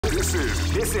This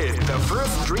is the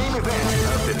first dream event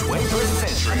of the 21st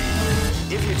century.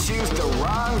 If you choose the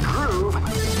wrong groove,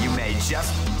 you may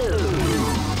just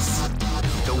lose.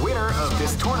 The winner of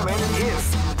this tournament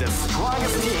is the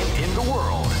strongest team in the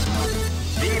world.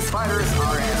 These fighters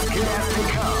are as good as they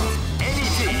come. Any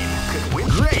team could win.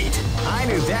 Great! I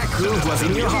knew that groove was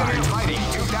in your heart. Fighting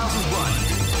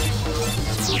 2001.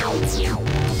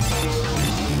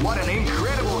 What an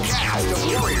incredible cast of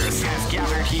warriors has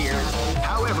gathered here.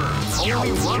 However,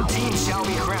 only one team shall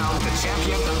be crowned the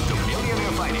champion of the Millionaire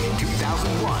Fighting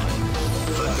 2001.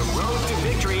 But the road to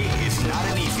victory is not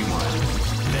an easy one.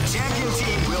 The champion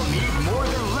team will need more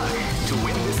than luck to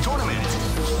win this tournament.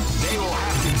 They will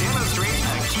have to demonstrate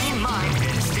a keen mind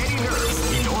and steady nerves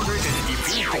in order to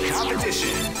defeat the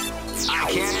competition. I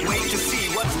can't wait to see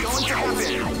what's going to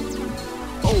happen.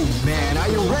 Oh man, are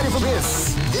you ready for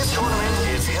this? This tournament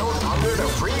is held under the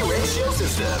free ratio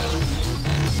system.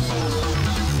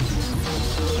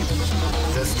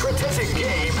 The strategic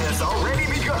game has already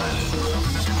begun.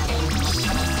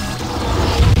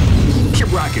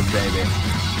 Keep rocking, baby.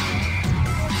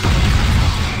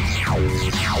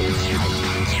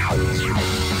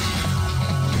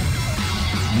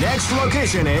 Next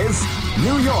location is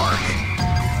New York.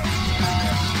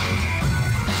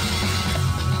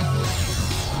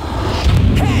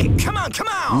 Come on, come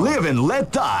on! Live and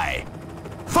let die.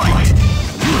 Fight!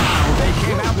 Wow, they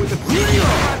came out with a pretty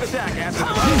live attack after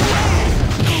the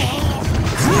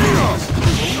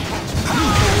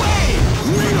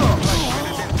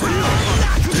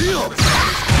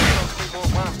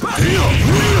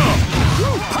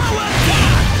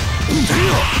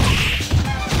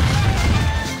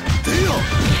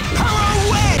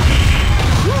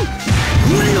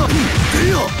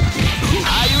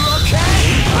Are you okay?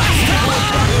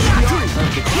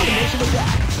 The combination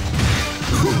attack.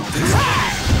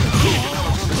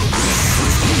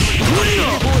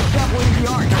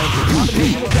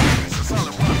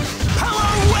 Power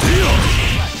away!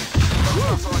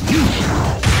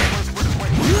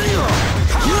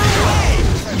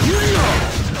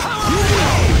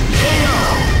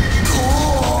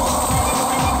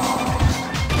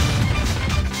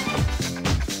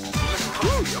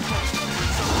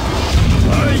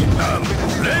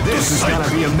 This is gonna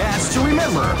be a match to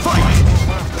remember. Fight!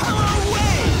 Power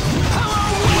away! Power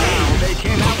away! They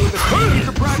came out with a crazy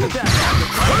surprise attack after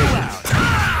fighting loud.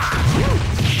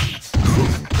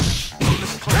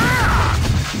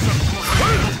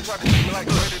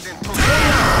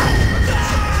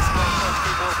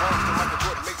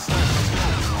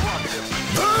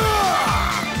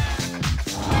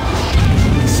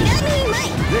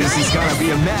 This is gonna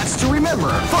be a match to remember.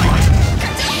 Fight!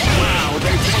 Wow,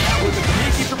 they came out with a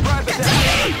sneaky surprise attack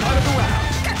at the cut of the round.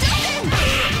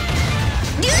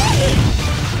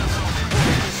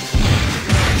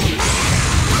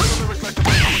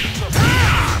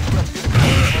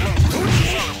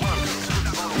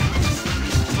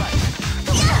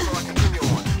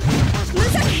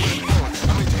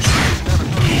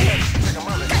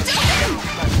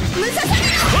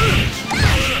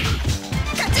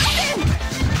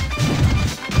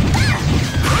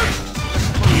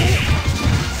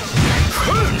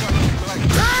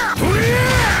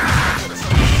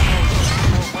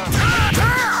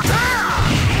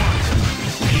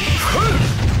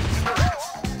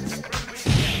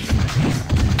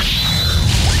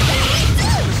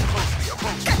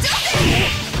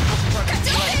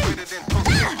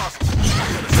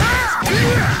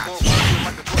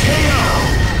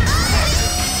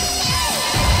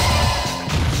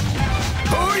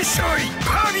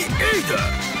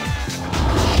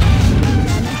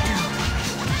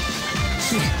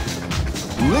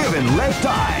 Live and let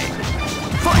die.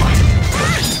 Fight!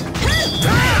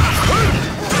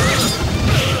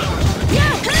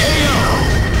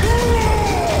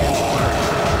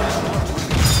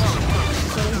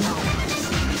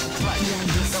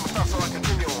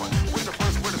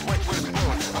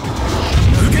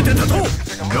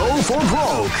 Go for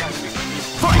broke.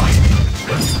 Fight!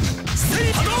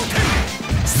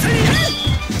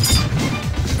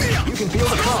 You can feel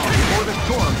the calm before the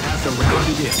storm as the round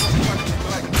begins.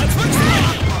 That's what we're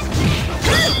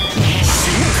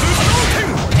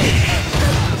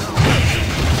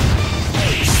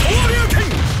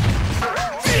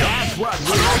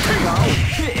talking about.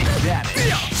 Big Daddy.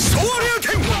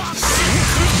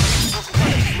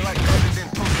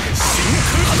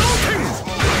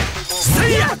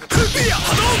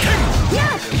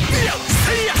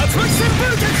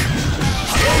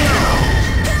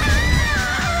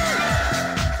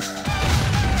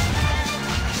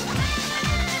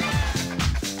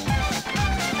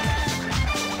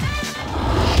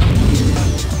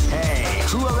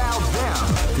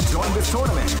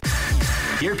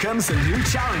 Here comes a new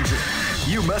challenger.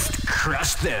 You must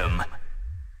crush them.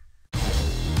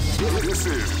 This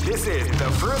is the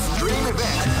first dream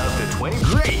event of the 20.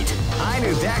 Great! I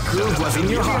knew that groove was in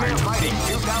your heart. Fighting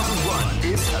 2001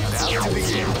 is about to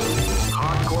begin.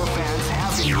 Hardcore fans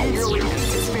have been eagerly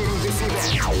anticipating this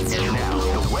event, and now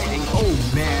the waiting. Oh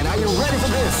man, are you ready for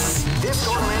this? This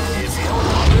tournament is held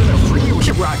under the free.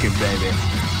 Keep rocking, baby.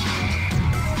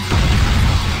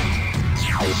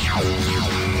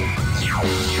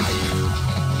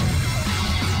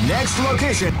 Next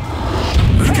location.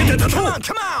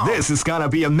 Come on! This is gonna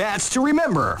be a match to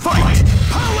remember. Fight!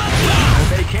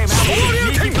 They came out with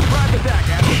a sneaky surprise attack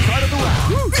at the start of the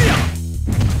round.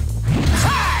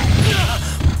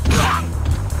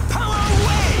 Power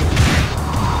away!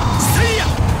 See ya!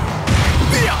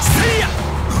 See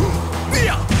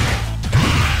ya!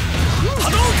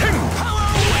 Hadouken! Power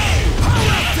away!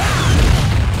 Power down!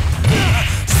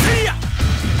 See ya!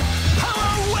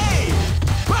 Power away!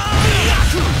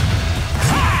 Banyaku!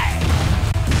 Hi!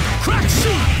 Crack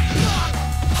shoot!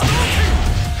 Hadouken!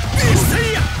 See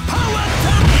ya! Power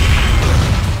down!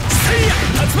 See ya!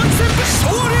 Tatsumaki senpai!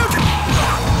 Shoryuken!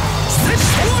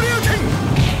 Shoryuken!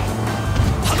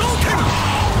 Hadouken!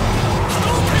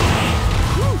 Hadouken!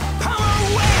 Power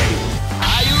away!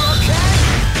 Are you okay?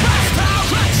 Crack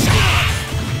shot!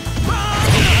 Power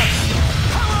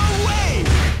away!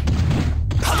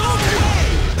 Hadouken!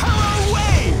 Power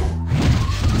away!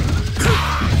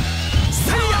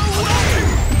 See ya!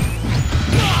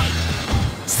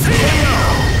 See ya!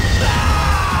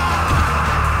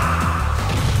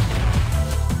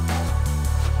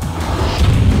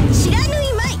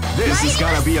 This is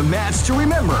gonna be a match to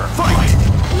remember. Fight!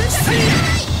 See ya!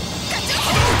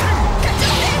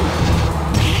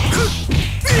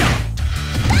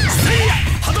 See ya!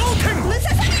 Hadouken!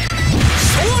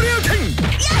 Shoryuken!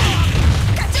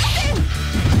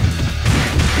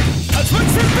 Tatsumaki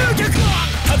senpai gyaku!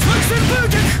 Tatsumaki senpai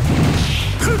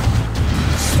gyaku!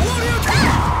 Shoryuken!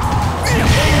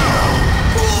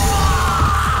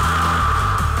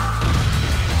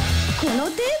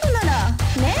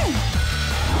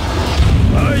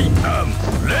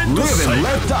 Live and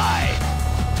let die!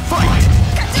 Fight!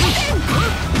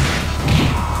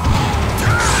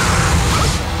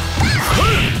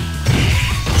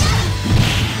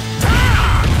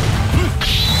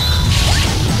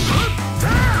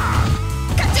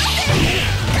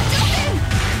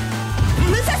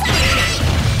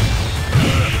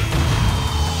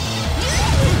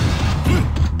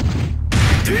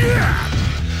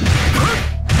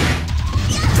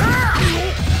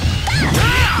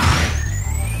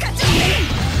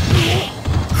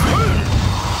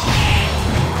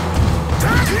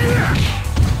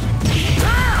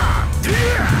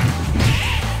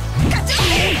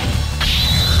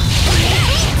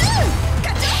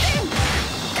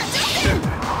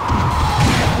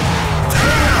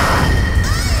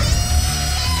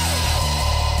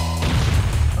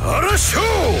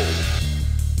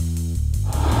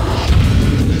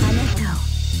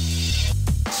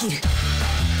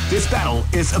 This battle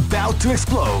is about to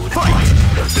explode. Fight!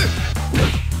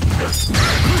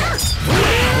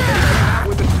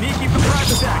 With a sneaky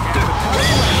surprise attack at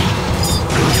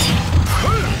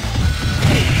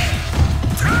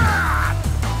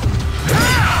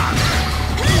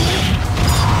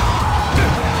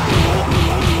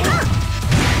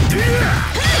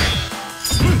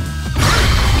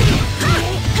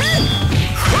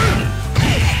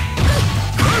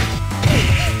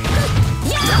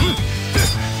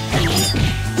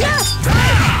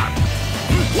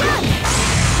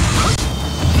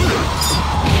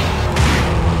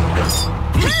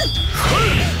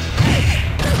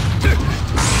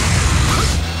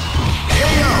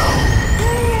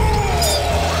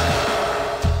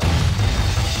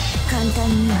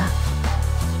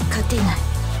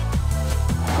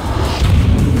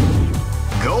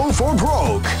Go for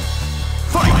broke!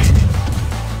 Fight!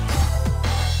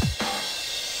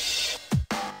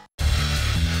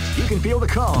 You can feel the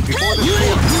calm before the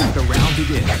storm. The round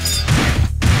begins.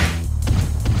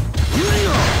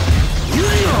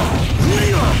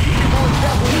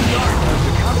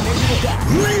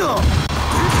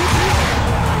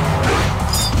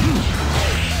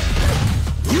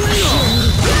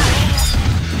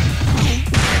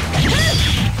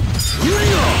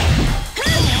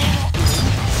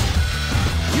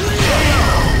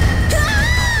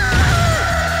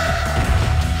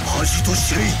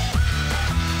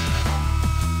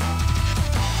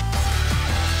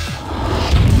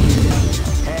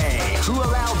 Hey, who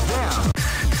allowed them?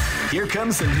 Here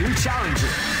comes a new challenger.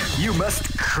 You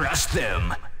must crush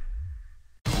them.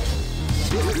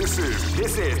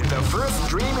 This is the first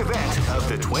dream event of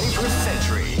the 21st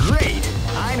century. Great!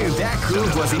 I knew that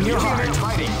groove was in your heart.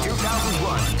 Fighting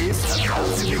 2001 is about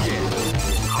to begin.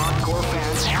 Hardcore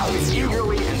fans have been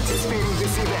eagerly anticipating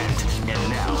this event, and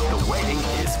now the waiting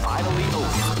is finally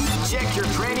over. Check your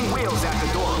training wheels at the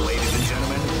door, ladies and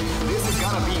gentlemen. This is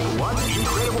gonna be one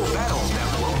incredible battle that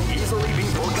won't easily be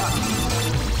forgotten.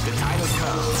 The time has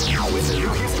come with a new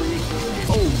history.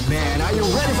 Oh man, are you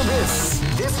ready for this?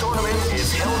 This tournament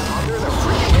is held under the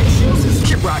free system.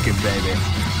 Keep rocking, baby.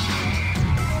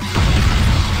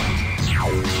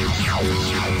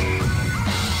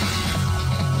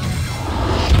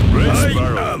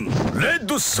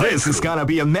 This is gonna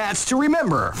be a match to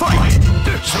remember. Fight! They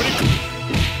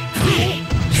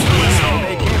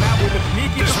came out with a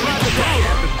sneaky surprise attack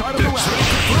at the start of the round.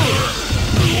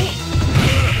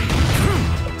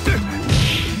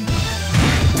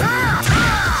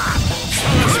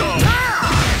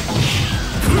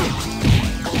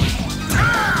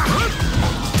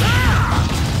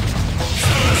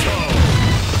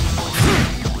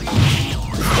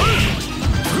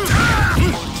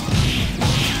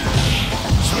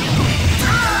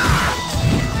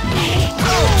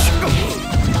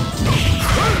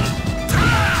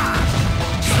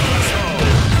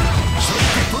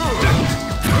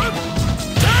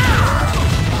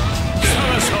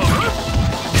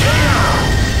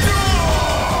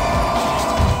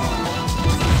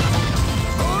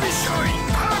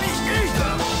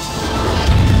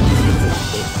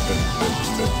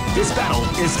 This battle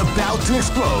is about to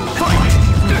explode. Fight!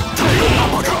 Came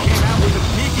out with a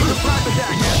sneaky surprise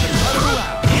attack at the start of the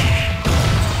round.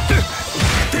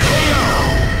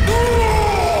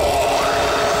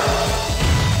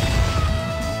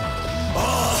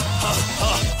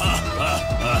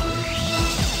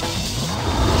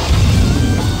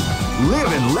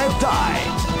 Live and let die.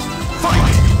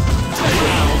 Fight!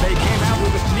 They came out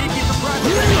with a sneaky surprise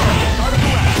attack at the start of the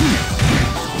round.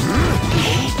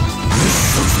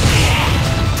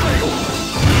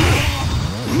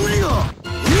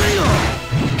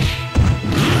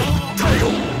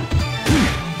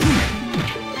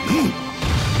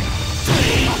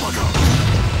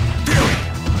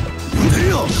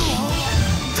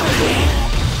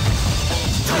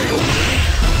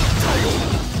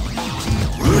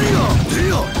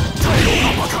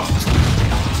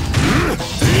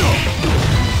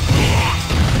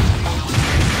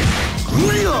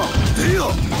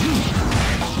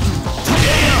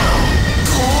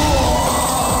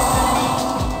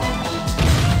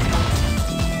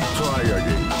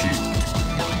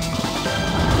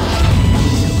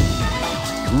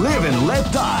 Live and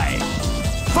let die.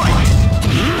 Fight!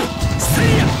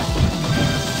 See ya!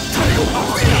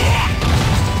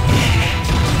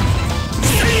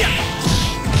 See ya!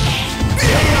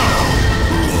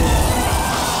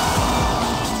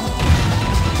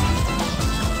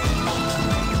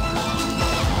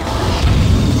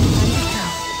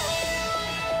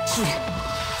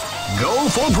 Go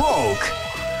for broke.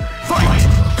 Fight!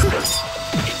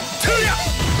 See ya!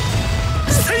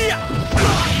 See ya!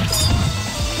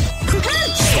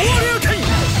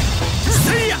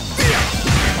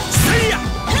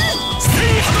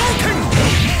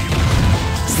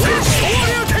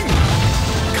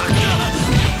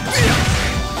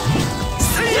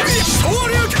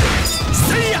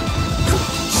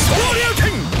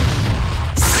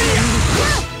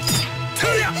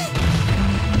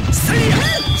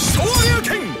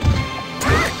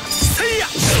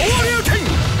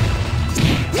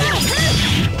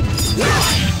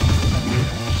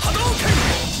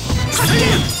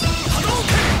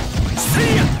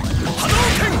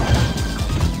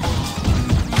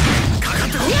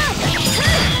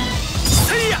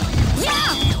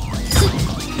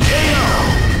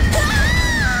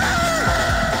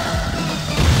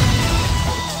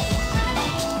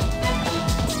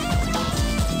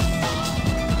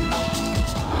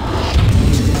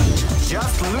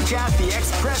 Look at the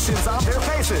expressions on their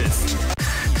faces.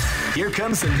 Here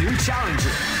comes a new challenger.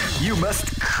 You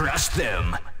must crush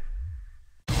them.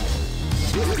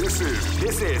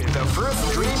 This is the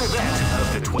first dream event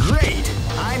of the Great!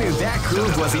 I knew that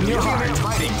groove was in your heart.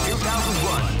 Fighting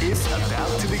 2001 is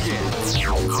about to begin.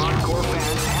 Hardcore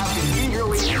fans have been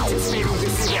eagerly anticipating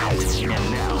this event,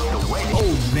 and now the waiting.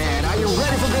 Oh man, are you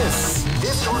ready for this?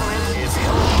 This tournament is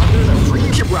held under the free.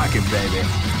 Keep rocking, baby.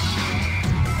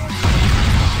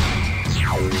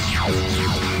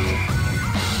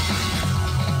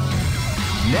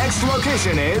 Next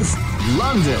location is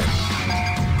London.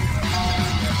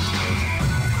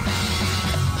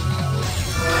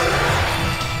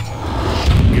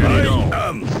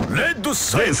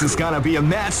 This is gonna be a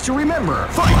match to remember.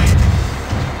 Fight!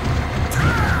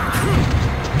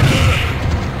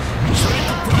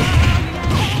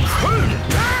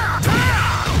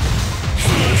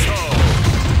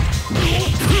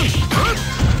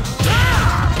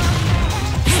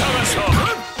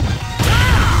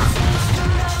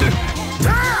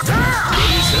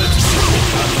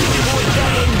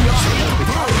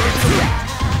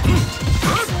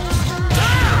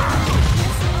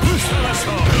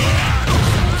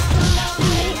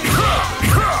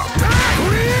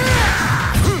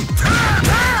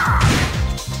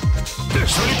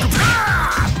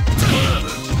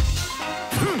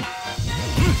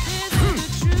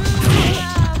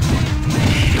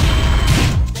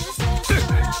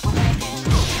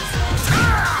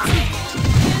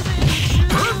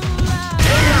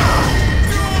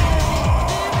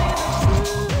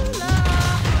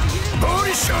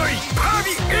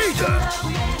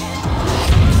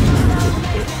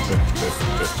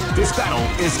 This battle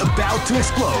is about to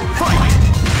explode. Fight!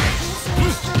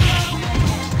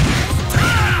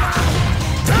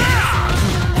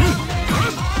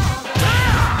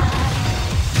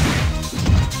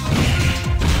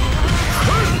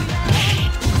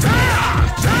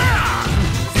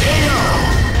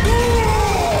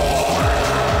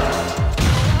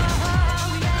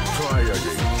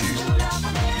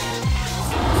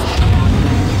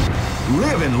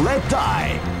 Live and let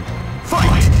die.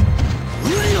 Fight!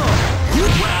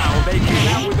 Wow, they came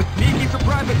out with a sneaky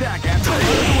surprise attack after the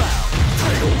first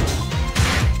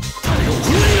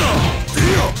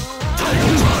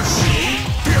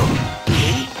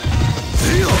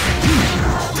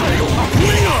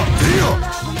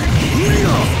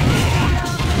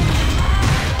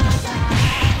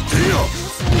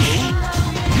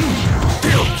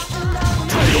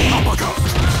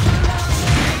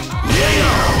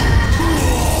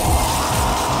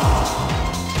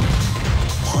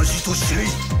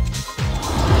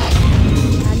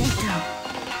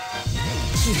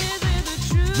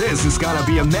This is gonna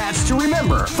be a match to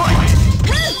remember. Fight!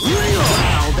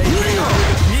 Wow, they came out with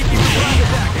a sneaky surprise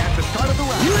attack at the start of the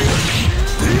round.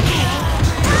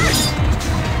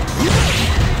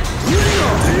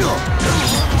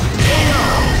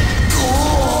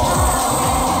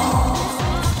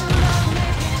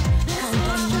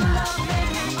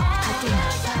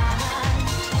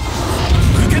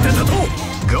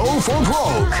 Go for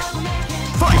broke.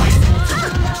 Fight!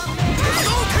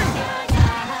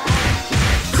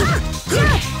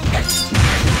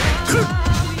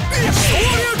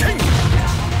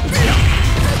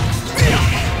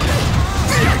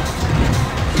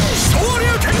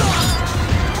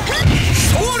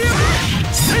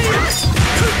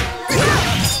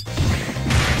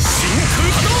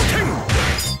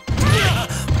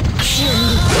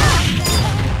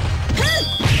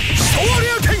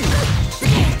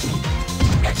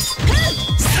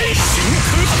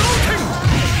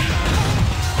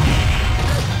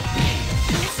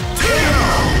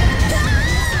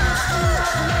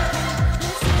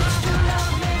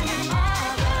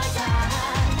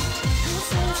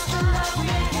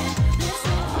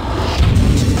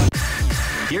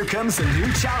 Here comes a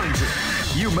new challenger.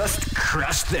 You must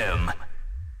crush them.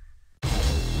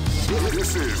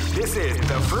 This is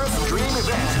the first dream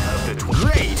event of the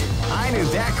Great! I knew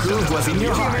that groove was in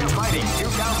your heart. Fighting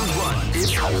 2001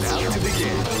 is about to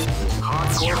begin.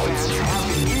 Hardcore fans have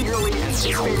been eagerly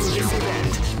anticipating this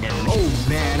event. And oh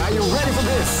man, are you ready for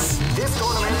this? This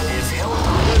tournament is held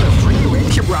under the free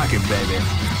range. Keep rocking, baby.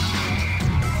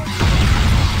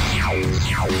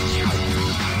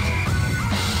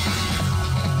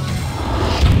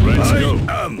 Let's go.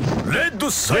 Red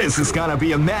Cycle. This is gonna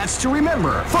be a match to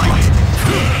remember. Fight!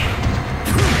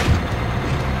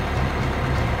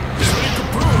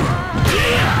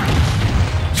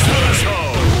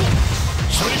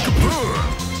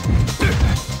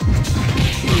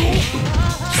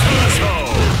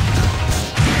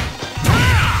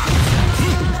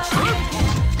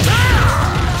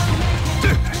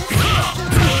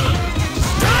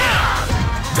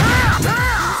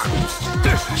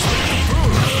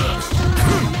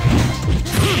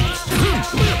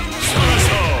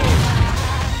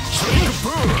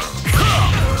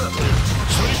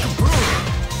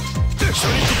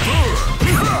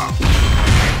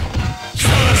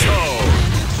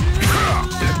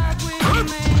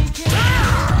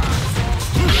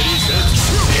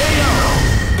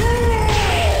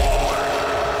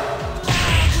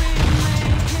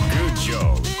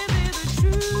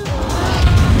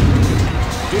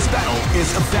 This battle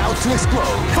is about to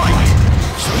explode. Fight!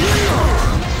 Sonic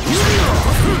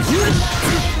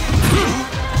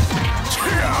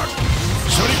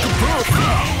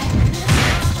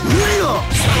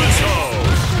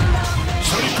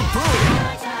Boom!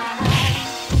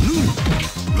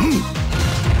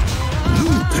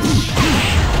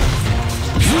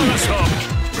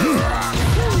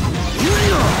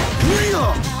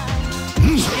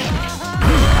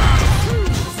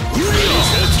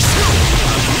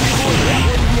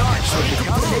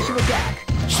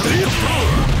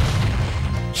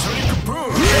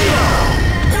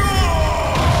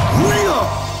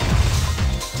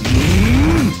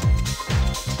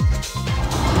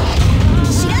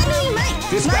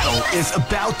 is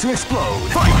about to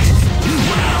explode. Fight!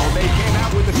 Wow, they came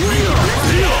out with a great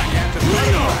attack at the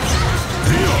start of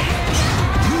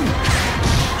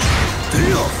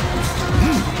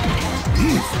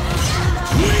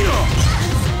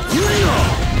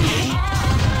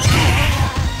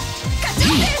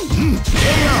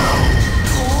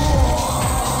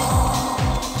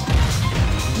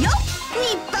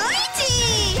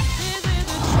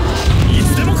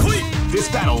This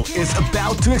battle is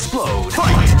about to explode.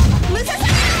 Fight!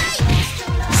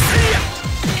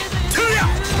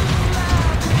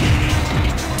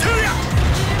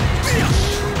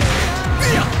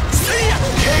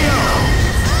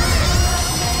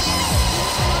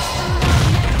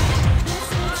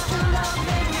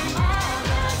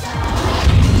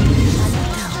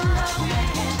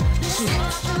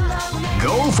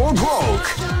 Go for broke.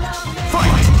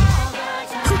 Fight!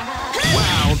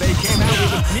 Wow, they came out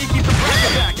with a sneaky surprise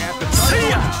attack at the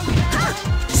start of the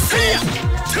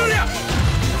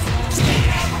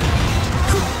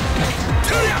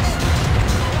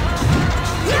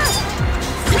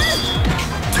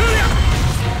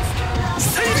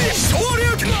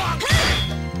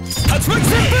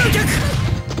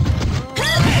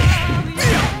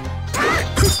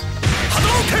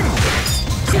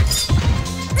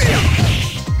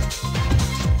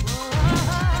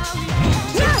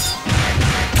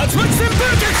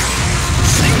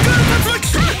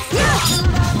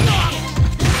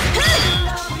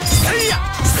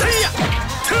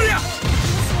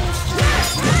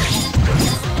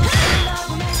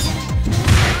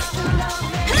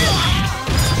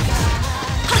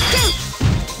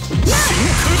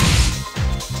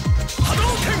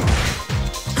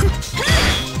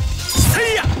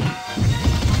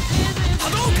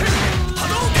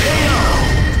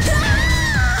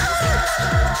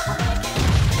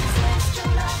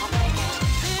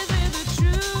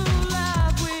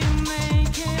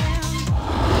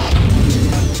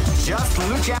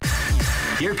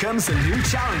Here comes a new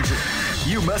challenger.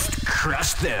 You must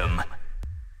crush them.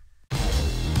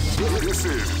 This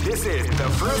is the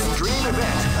first dream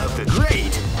event of the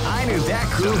great. I knew that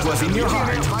groove was in your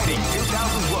heart. Fighting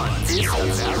 2001 is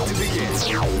about to begin.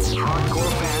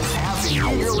 Hardcore fans have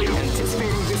been eagerly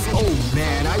anticipating this. Oh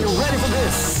man, are you ready for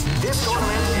this? This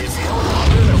tournament is held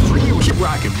under the free. Keep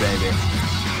rocking, baby.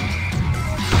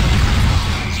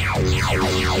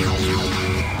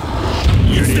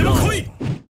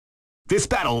 This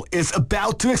battle is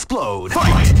about to explode.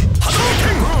 Fight!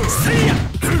 Hadouken! Seiya!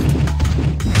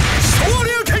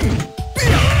 Shoryuken!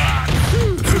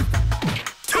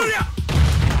 Turya!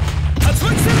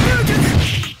 Tatsumaki Senryuken!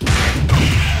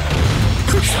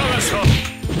 Kusarasho!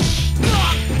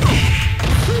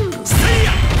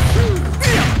 Seiya!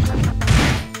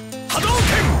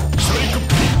 Hadouken! Shoryuken!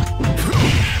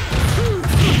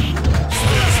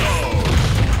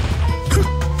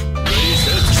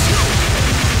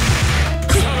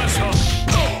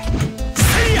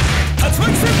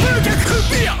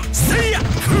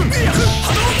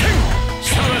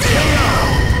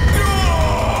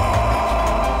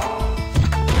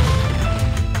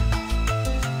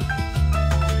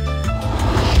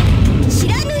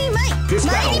 This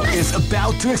battle is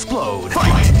about to explode.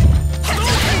 Fight!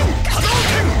 Hadouken!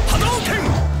 Hadouken! Hadouken!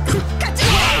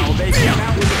 Wow, they came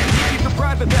out with a sneaky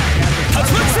surprise attack at the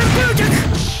Tatsumaki Senryuken!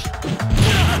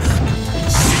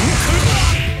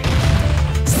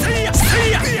 Seiya!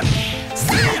 Seiya!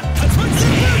 Seiya! Tatsumaki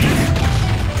Senryuken!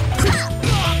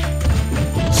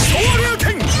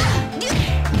 Shoryuken!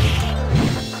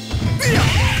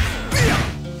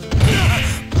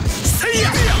 Seiya!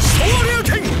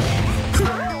 Shoryuken!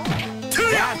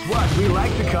 That's what we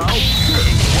like to call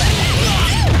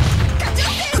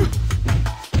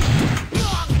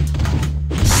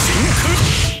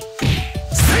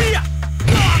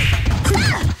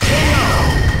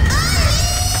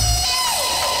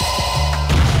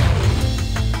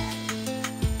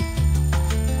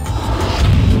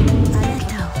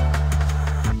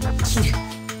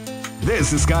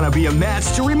This is gonna be a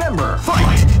match to remember.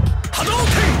 Fight!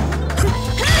 Hadouken!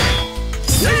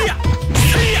 Seiya!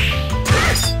 Seiya!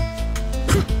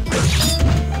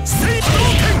 Seiya!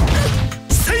 Hadouken!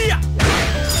 Seiya!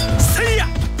 Seiya!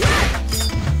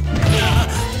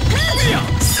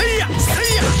 Seiya!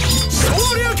 Seiya!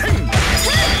 Shoryuken!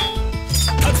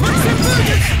 Tatsumaki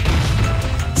Senryuken!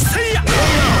 Seiya!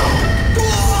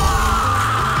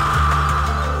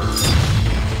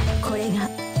 これが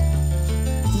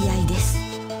居合です。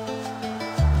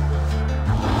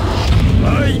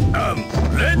はい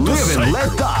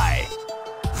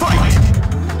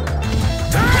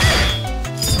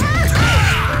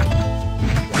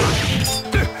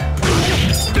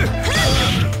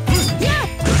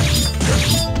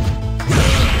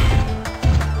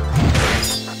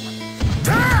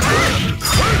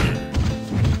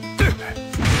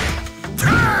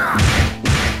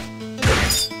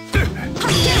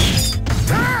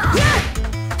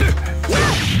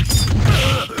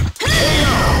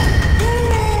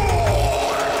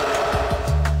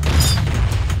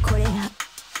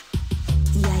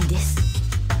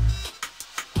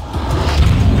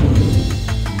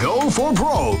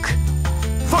izuk.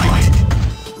 Fight!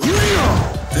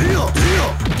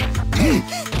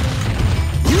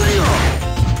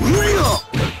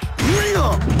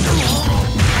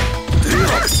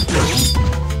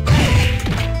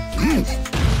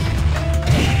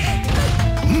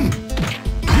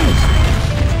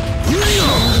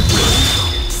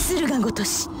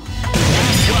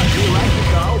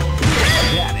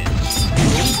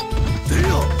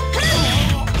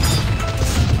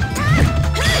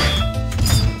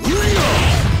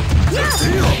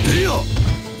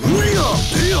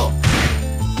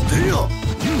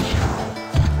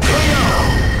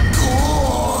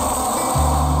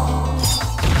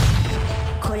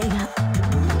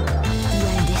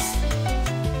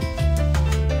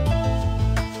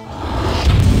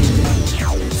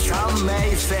 Some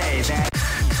may say that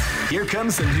here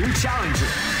comes a new challenger.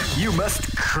 You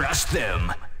must crush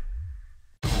them.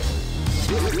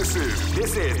 This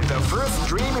is the first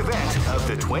dream event of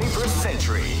the 21st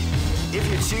century. If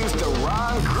you choose the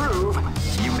wrong groove,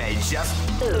 you may just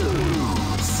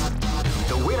lose.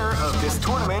 The winner of this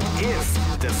tournament is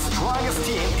the strongest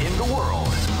team in the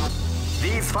world.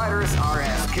 These fighters are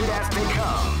as good as they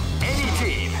come. Any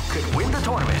team could win the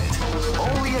tournament.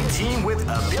 Only a team with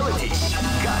ability,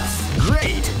 guts.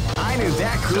 Great! I knew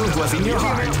that groove was in your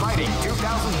heart. Fighting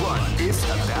 2001 is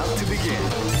about to begin.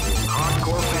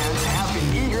 Hardcore fans have been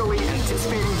eagerly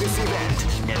anticipating this event,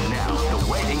 and now the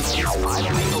waiting is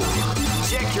finally over.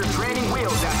 Check your training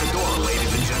wheels at the door,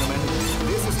 ladies and gentlemen.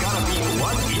 This is gonna be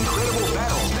one incredible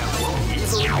battle that won't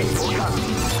easily be forgotten.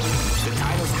 The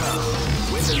time has come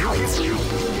when the new history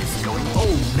is going. Oh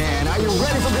man, are you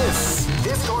ready for this?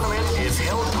 This tournament is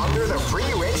held under the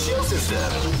free ratio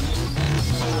system.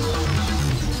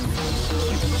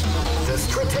 The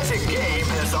strategic game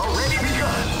has already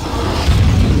begun.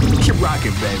 Keep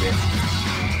rocking, baby.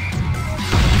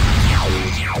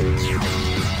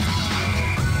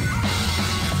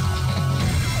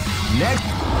 Next.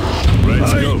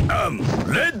 Let's go.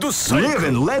 Red cycle. Live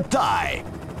and let die.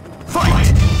 Fight!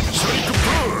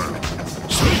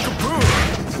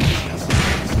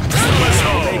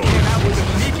 They came out with a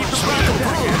sneaky surprise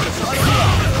attack at the start of the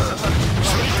round.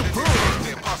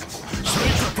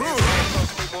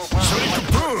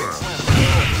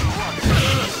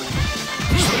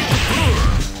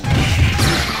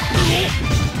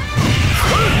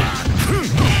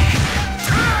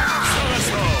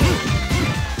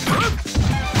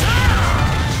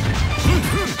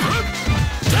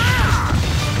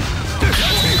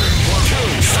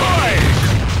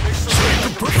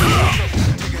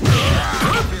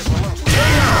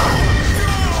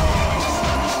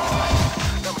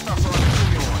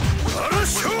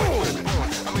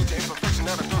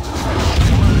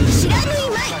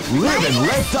 Live and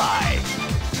let die.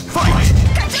 Fight!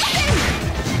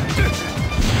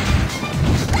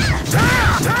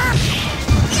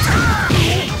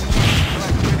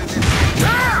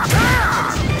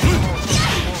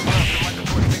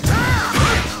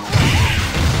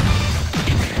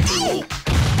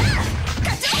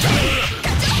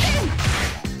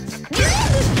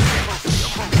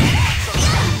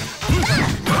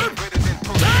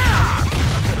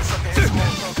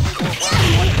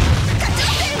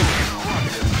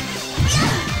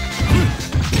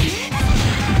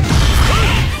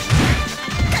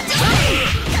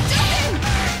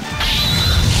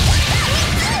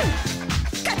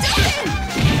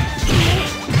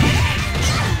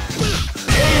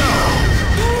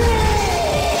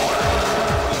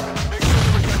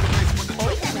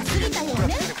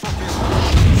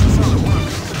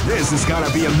 This is gonna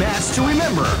be a match to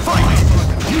remember. Fight!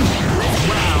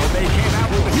 Wow, they came out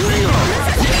with a KO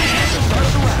at the start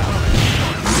of the round.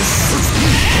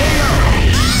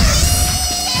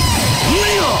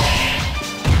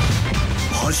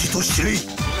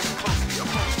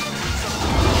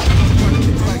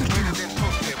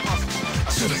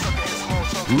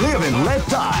 Live and let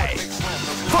die.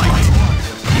 Fight!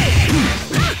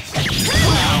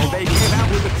 Wow, they came out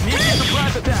with a sneaky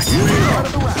surprise attack at the start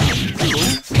of the round.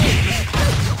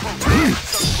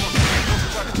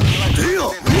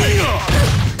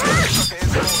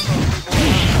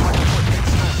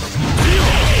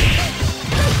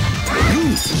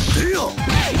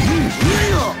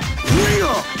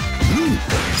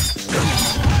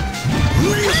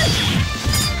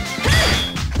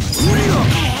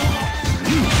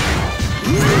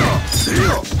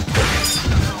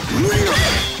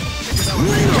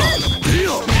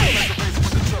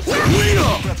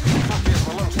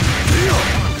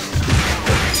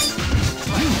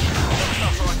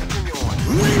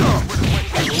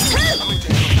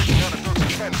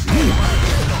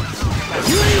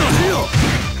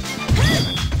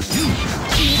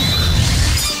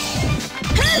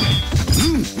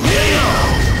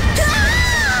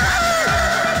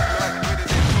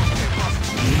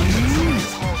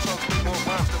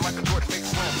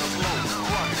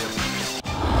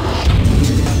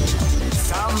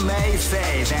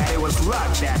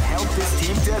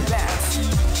 advance.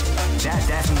 That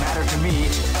doesn't matter to me,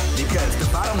 because the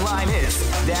bottom line is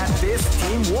that this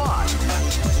team won.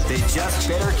 They just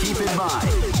better keep in mind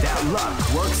that luck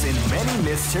works in many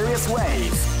mysterious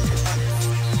ways.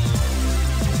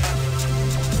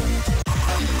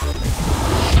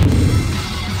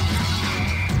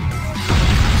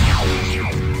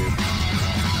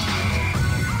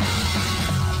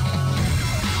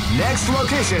 Next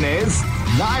location is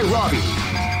Nairobi.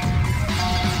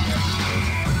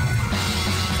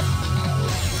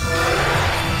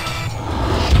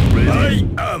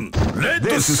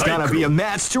 This is gonna be a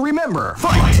match to remember.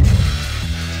 Fight!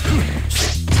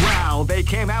 Wow, they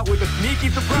came out with a sneaky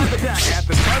surprise attack at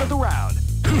the start of the round.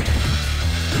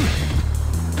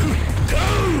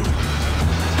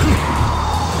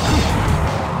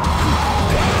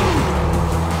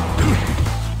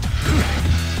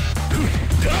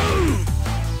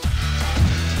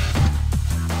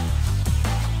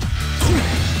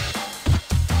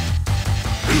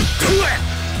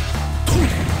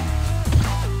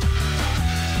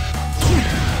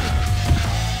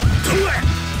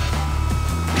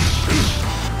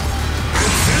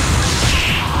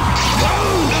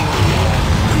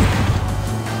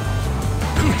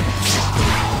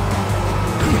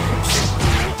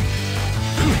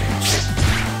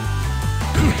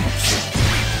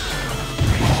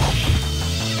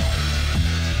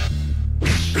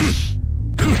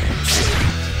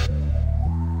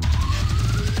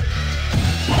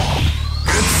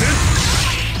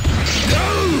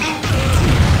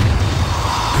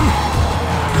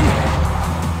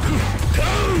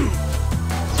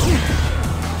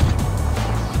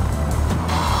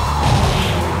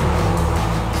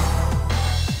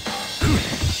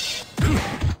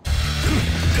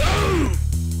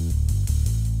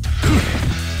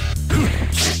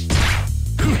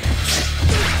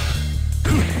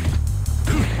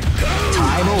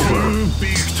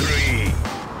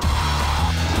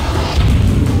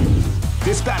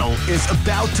 This battle is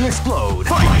about to explode.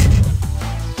 Fight!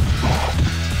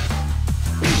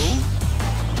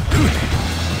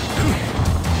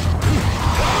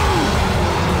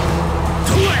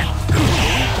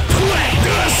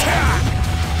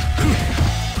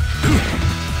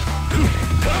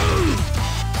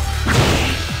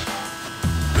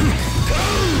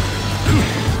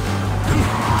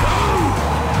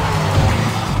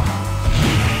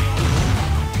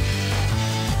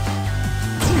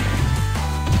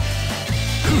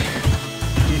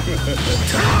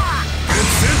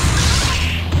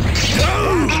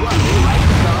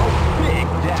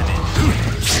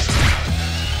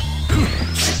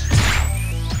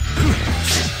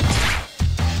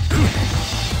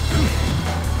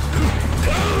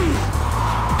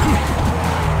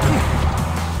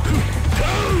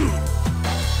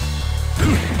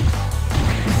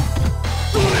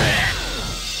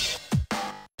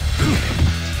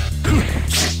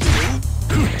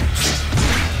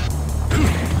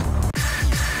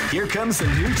 Here comes a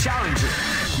new challenger.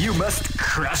 You must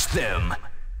crush them.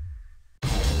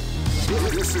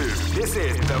 This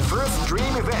is the first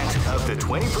dream event of the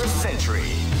 21st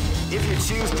century. If you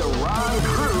choose the wrong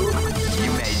groove,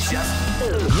 you may just...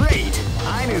 Great!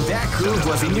 I knew that groove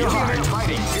was in your heart.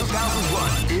 Fighting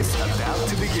 2001 is about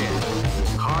to begin.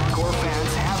 Hardcore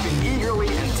fans have been eagerly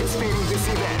anticipating this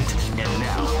event, and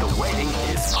now the waiting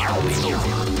is finally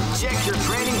over. Check your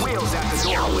training wheels at the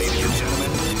door, ladies and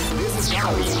gentlemen. This is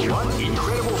gonna be one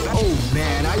incredible battle. Oh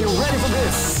man, are you ready for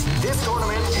this? This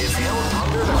tournament is held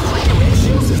under the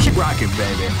regulations. Keep rocking,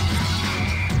 baby.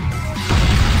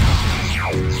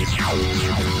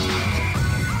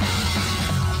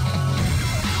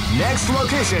 Next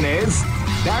location is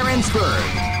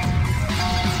Barentsburg.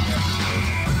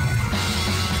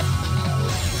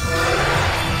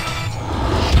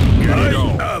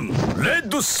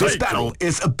 This battle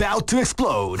is about to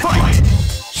explode. Fight!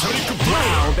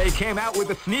 Wow, they came out with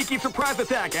a sneaky surprise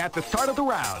attack at the start of the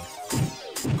round.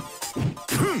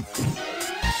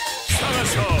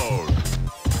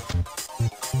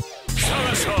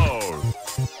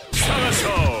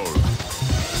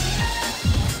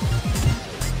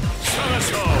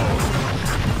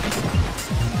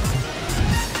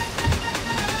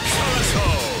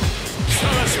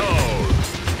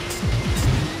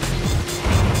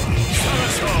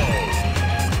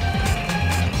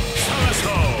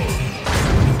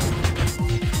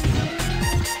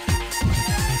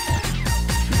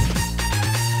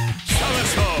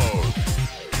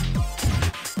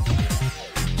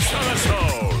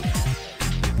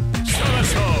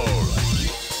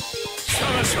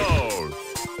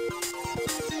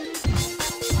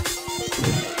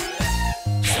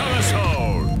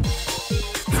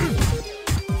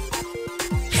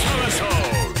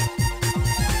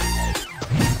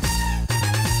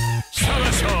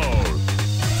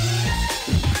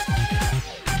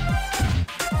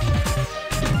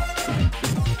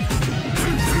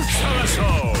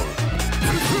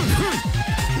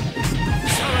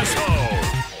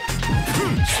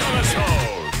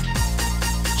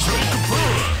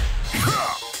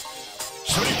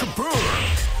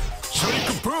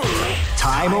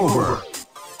 Game over.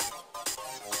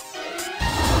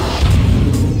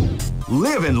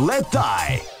 Live and let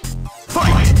die.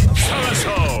 Fight!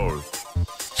 Soul!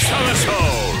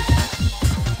 Soul!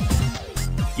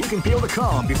 You can feel the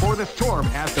calm before the storm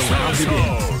as the round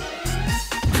begins.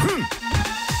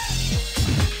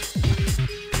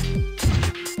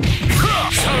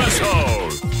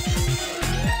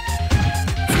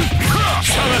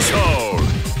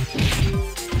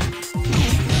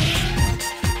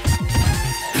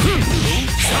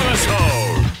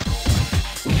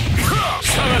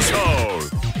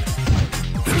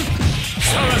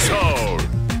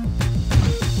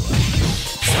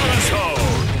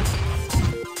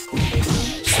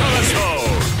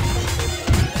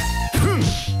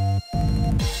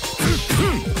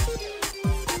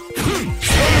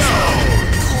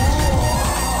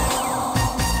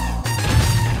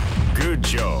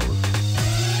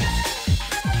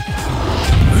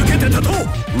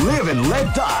 Live and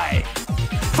let die.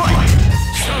 Fight!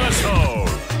 Soul!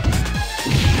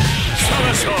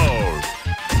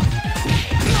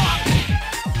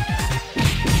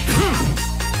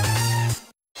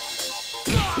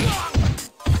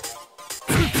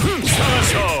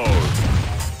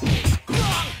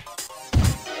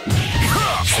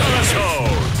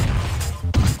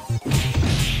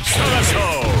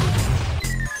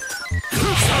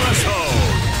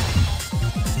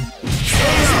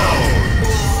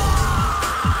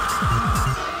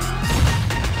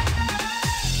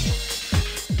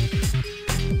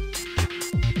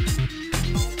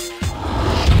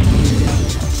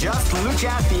 Just look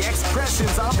at the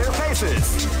expressions on their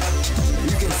faces.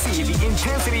 You can see the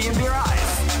intensity in their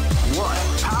eyes. What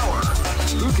power!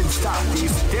 Who can stop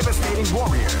these devastating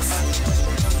warriors?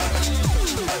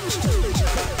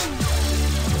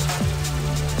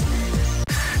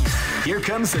 Here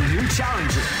comes a new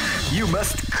challenger. You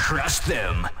must crush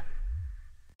them.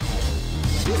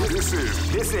 This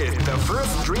is the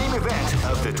first dream event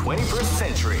of the 21st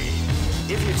century.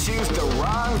 If you choose the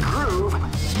wrong groove,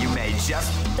 you may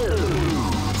just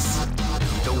lose.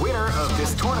 The winner of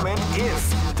this tournament is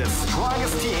the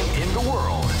strongest team in the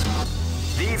world.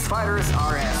 These fighters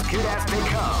are as good as they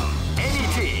come. Any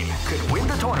team could win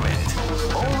the tournament.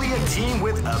 Only a team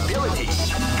with ability,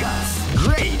 guts.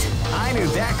 Great! I knew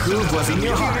that groove was in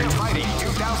your heart. Fighting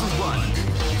 2001.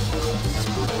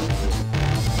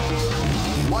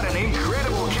 What an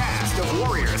incredible cast of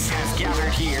warriors has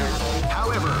gathered here.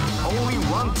 However, only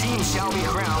one team shall be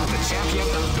crowned the champion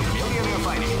of the Millionaire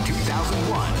Fighting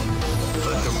 2001.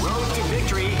 But the road to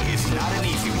victory is not an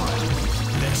easy one.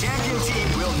 The champion team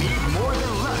will need more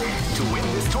than luck to win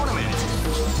this tournament.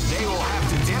 They will have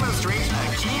to demonstrate a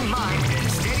keen mind and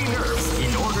steady nerves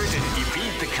in order to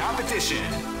defeat the competition.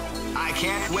 I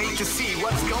can't wait to see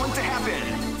what's going to happen.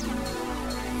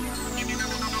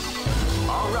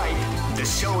 Alright, the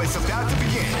show is about to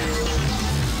begin.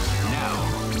 Now,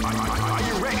 are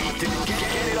you ready to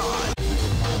get it on?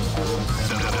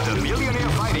 The Millionaire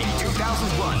Fighting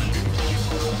 2001.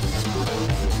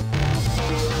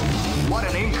 What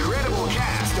an incredible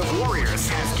cast of warriors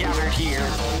has gathered here.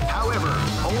 However,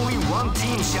 only one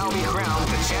team shall be crowned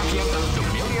the champion of the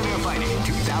Millionaire Fighting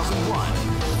 2001.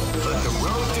 But the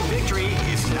road to victory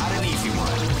is not an easy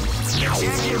one. The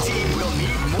champion team will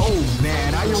need more. Oh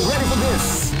man, are you ready for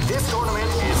this? This tournament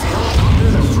is held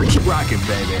under the free. Keep rocking,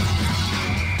 baby.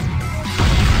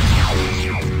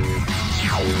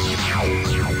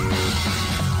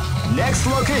 Next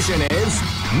location is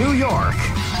New York.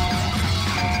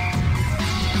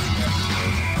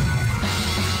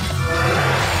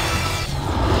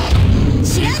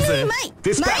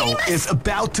 This battle is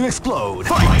about to explode.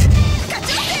 Fight!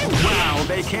 Wow,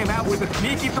 they came out with a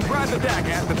sneaky surprise attack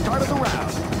at the start of the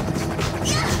round.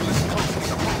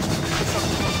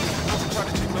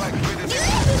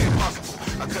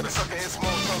 I cut a sucker in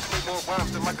small chunks, make more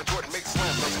rhymes than Michael Jordan makes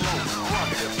slams.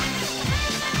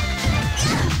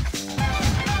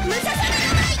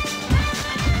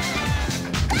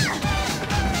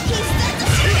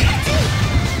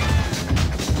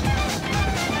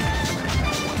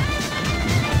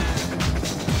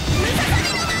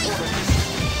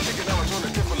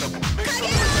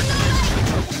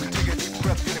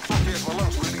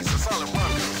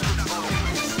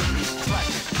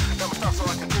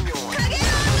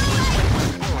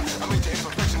 I made your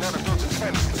imperfection out of dungeons.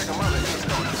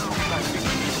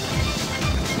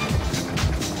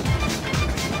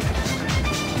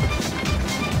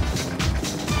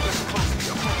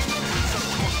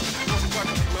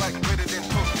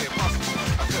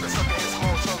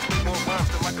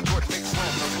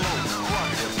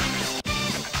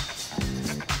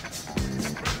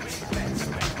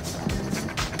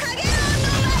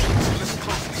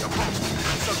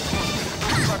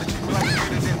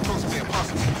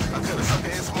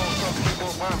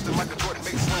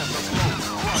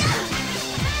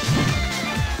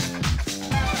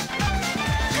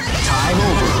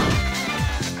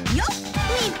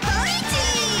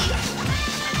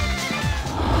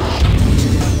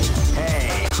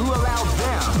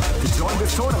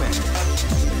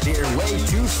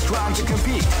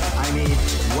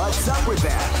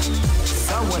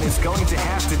 going to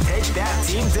have to take that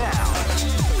team down.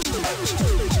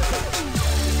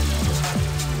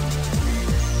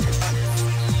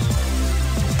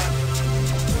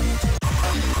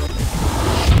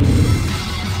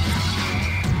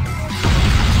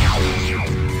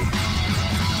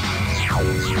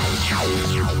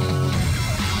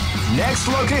 Next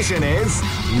location is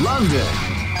London.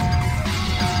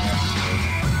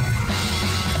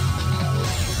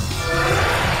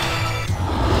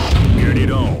 Get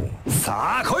it on.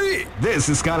 This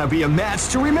is gonna be a match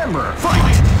to remember.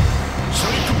 Fight!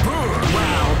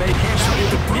 Wow, they can't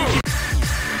hit the pool.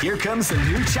 Here comes a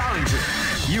new challenger.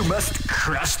 You must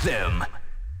crush them.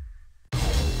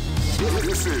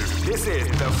 This is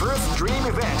the first dream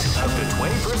event of the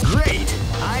 21st. Great!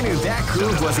 I knew that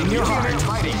groove was in your heart.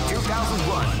 Fighting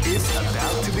 2001 is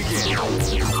about to begin.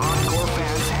 Hardcore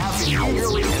fans have been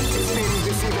eagerly anticipating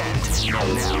this event.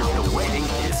 And now the waiting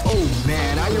is... Oh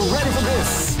man, are you ready for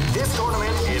this? This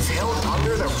tournament is held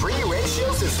under the free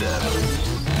ratio system.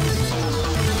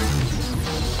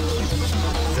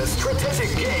 The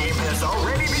strategic game has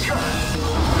already begun.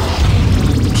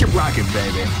 Keep rocking,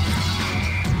 baby.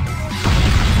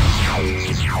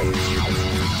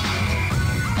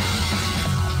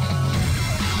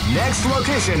 Next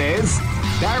location is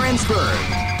Barentsburg.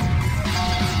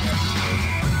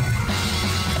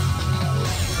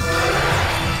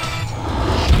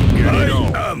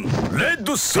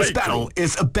 This battle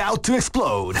is about to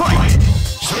explode. Fight! They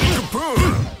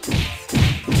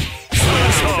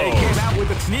came out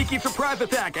with a sneaky surprise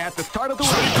attack at the start of the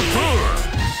round.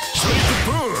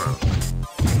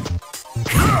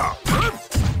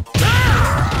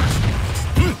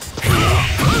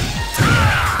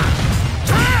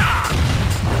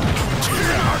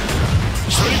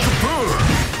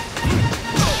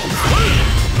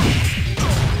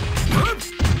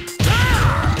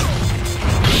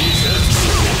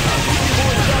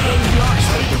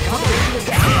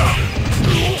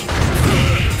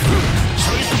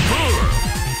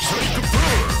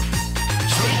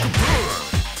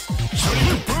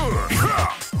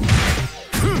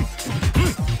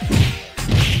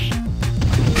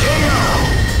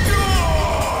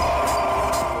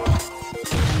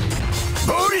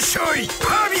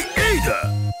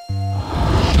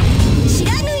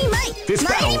 This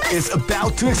battle is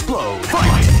about to explode.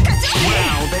 Fight!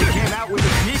 Wow, they came out with a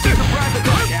sneaky surprise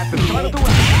attack at the start of the round.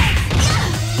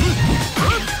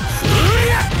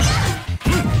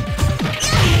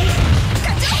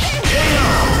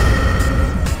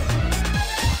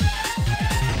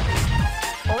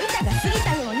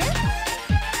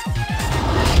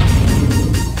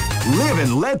 Live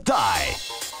and let die.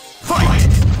 Fight!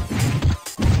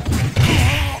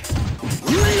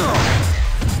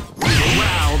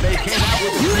 Wow, they came out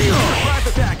with a sneaky surprise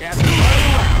attack at the start of the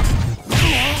round.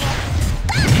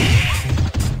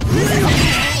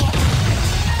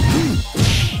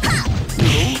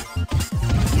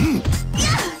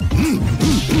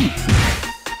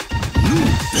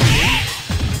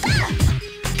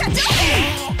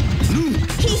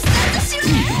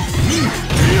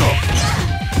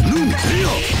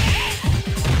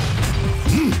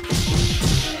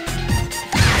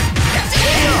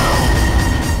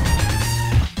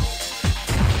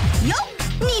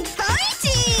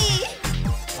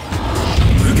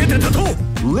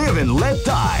 Live and let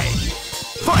die.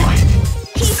 Fight!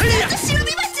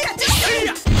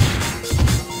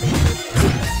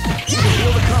 You can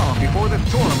feel the calm before the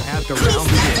storm as the round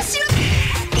begins.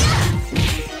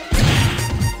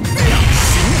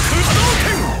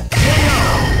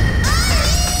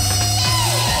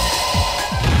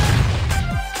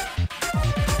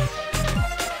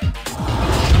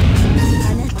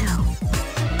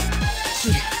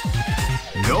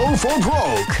 Go for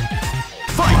broke.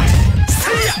 Fight!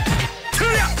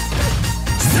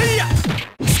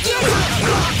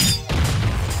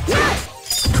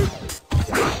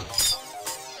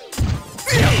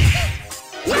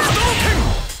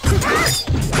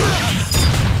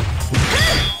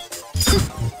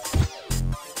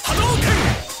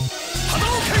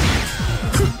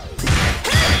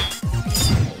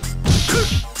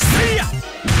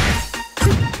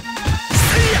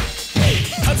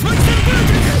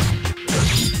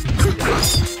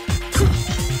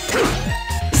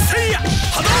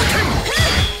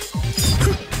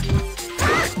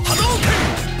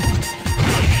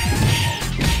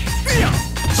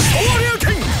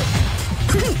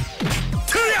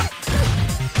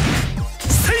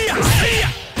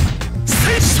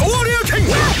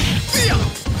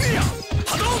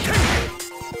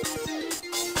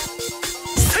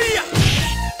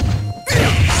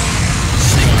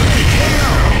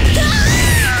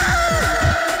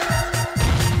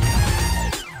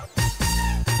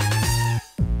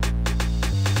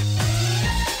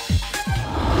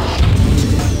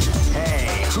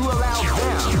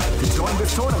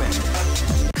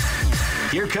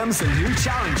 Here comes a new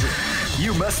challenger.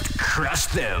 You must crush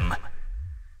them.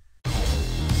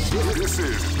 This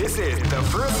is the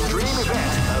first dream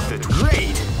event of the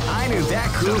great. I knew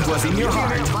that groove was in your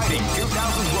heart. Fighting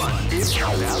 2001 is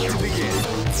about to begin.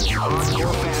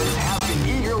 Hardcore fans have been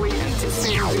eagerly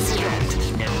anticipating this event,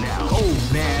 and now, oh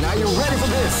man, are you ready for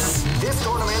this? This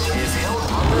tournament is held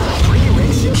under a free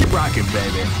ratio. Keep rocking,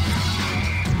 baby.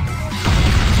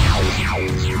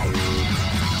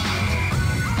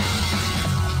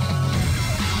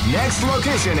 Next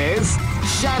location is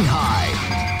Shanghai.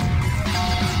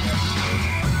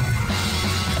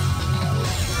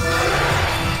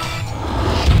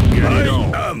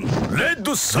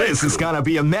 This is gonna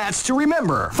be a match to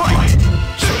remember. Fight!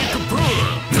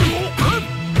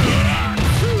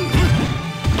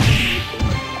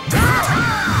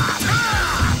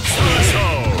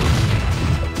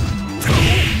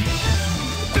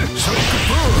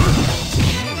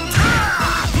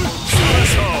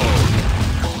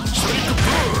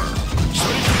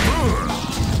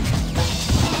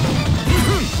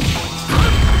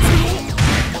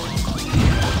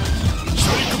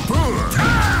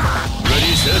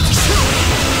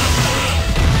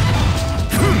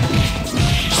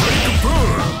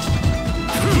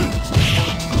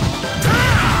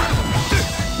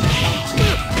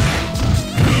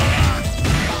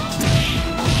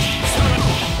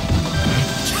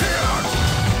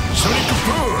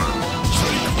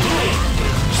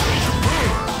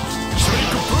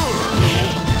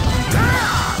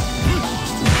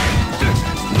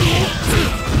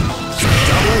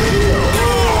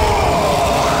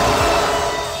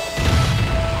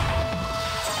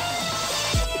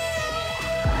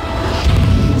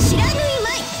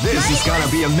 This is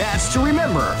gonna be a match to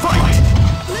remember. Fight!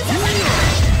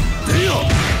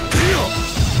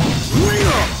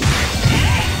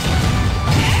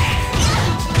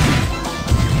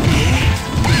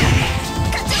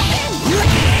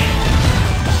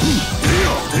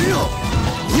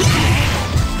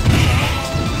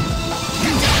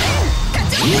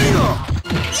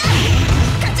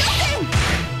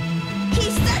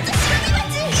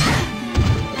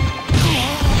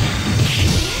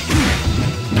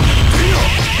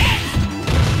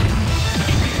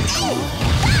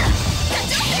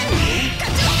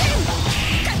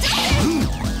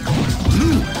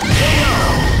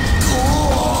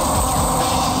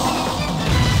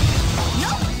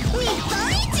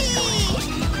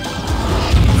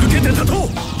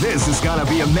 This is gonna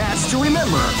be a match to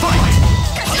remember. Fight!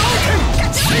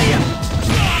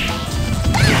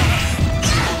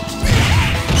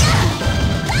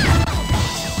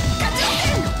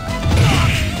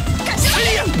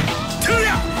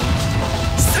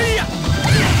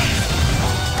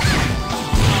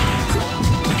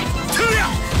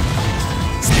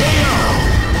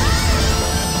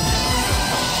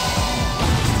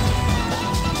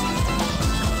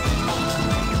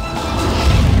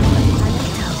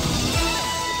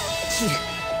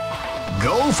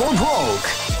 Go for broke!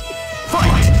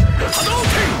 Fight!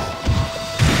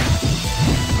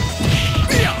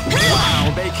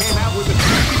 Wow, they came out with a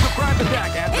tricky surprise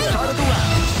attack at the start of the round.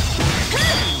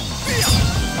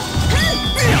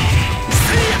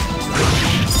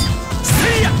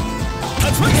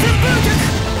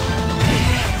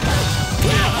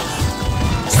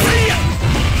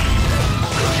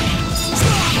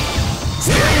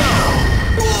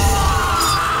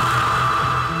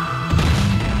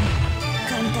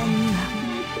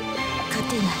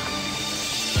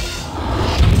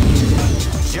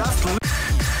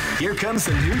 Here comes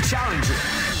a new challenger.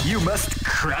 You must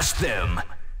crush them.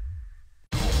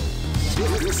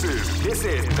 This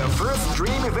is the first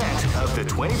dream event of the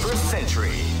 21st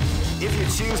century. If you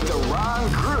choose the wrong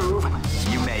groove,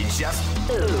 you may just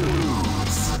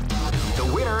lose. The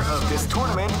winner of this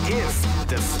tournament is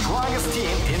the strongest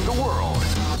team in the world.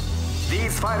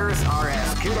 These fighters are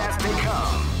as good as they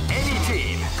come. Any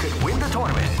team could win the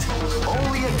tournament.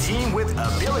 Only a team with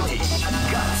ability,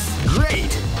 guts.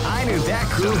 Great! I knew that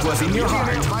groove was in your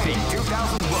heart. Fighting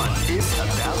 2001 is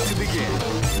about to begin.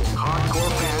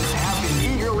 Hardcore fans have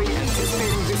been eagerly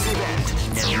anticipating this event,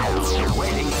 and now the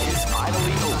waiting is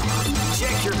finally over.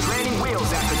 Check your training wheels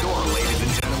at the door, ladies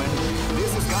and gentlemen.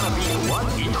 This is gonna be one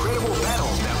incredible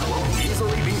battle that won't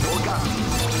easily be forgotten.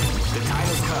 The time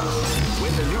has come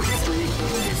when the new history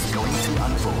is going to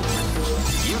unfold.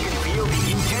 You can feel the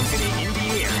intensity in the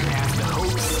air as the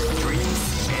hopes, dreams,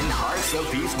 and hearts of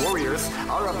these warriors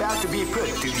are about to be put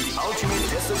to the ultimate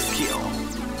test of skill.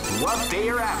 What they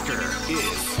are after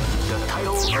is the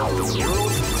title of the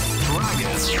world's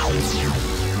strongest.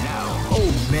 Now,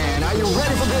 oh man, are you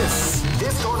ready for this?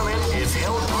 This tournament is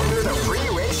held under the free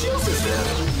ratio system.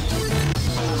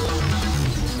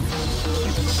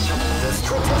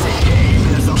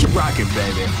 Keep rocking,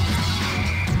 baby.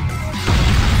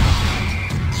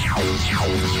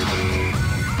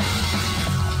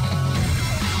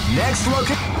 Next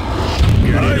location.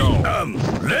 I am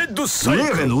Red Cycle.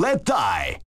 Live and let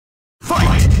die.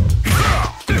 Fight!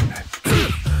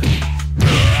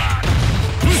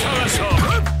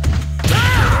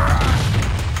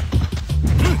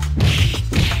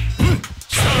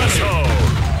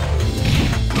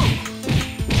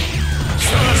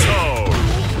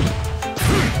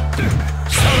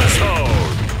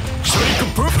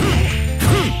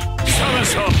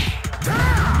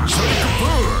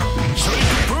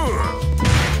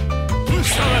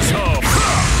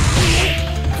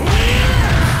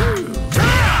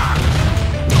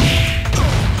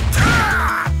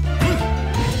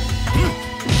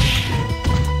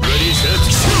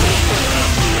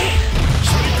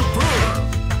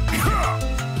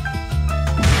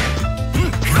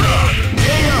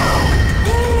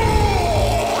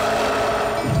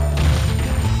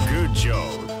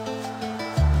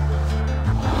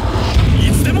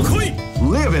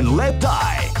 Live and let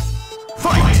die.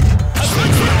 Fight!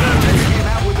 Came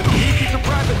out with a sneaky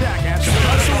surprise attack at the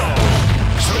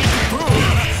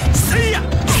See ya!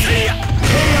 See ya!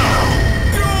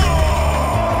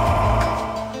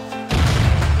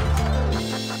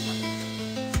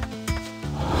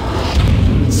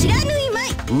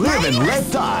 Live and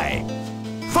let die.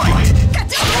 Fight!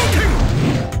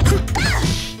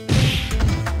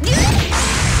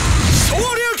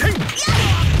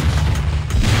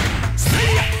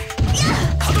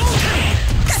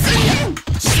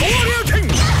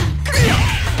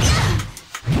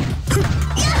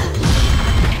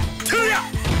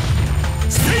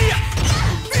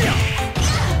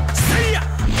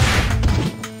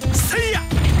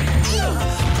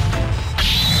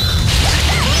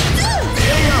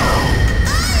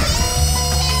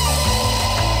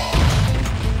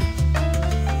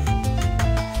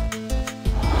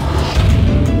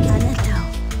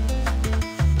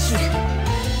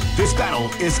 This battle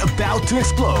is about to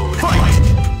explode. Fight!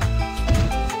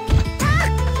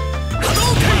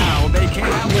 Wow, they came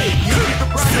out with a sneaky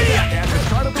surprise attack at the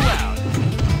start of the round.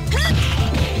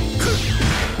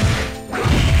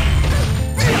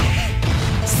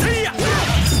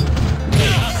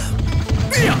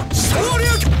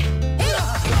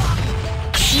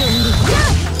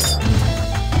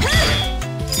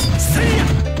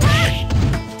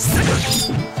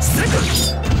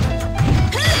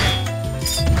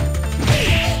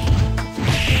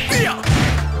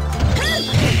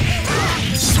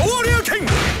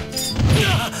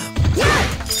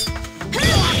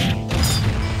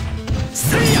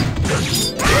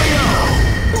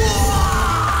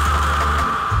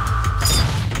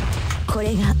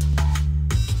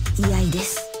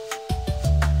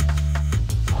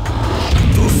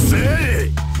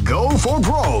 Go for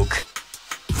broke.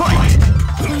 Fight!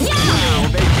 Wow,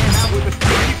 they came out with a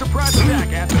sneaky surprise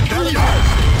attack at the start of the round.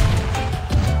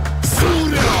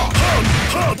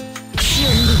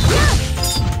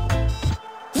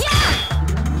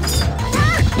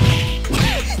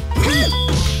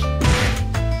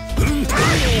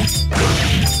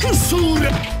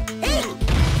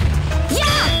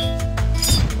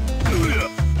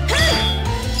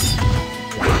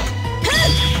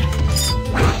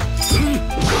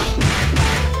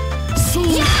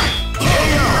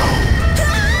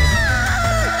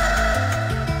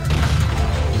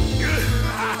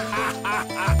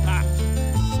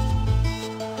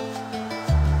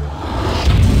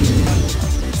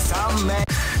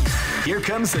 Here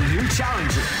comes a new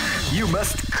challenger. You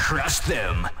must crush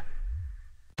them.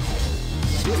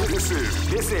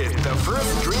 This is the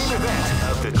first dream event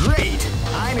of the great.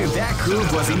 I knew that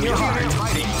groove was in your heart.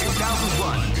 Fighting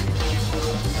 2001.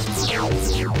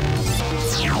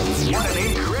 What an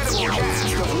incredible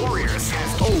cast of warriors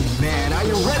has. Oh man, are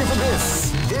you ready for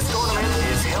this? This tournament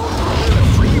is held under the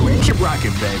free range. Keep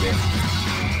rocking, baby.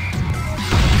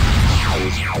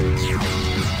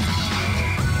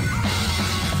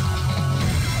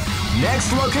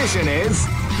 Next location is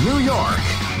New York.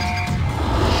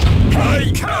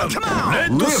 I come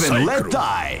Red Live and let Cycle.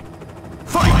 die.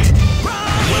 Fight!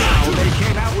 Wow, they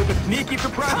came out with a sneaky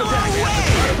surprise attack at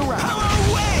the start of the round.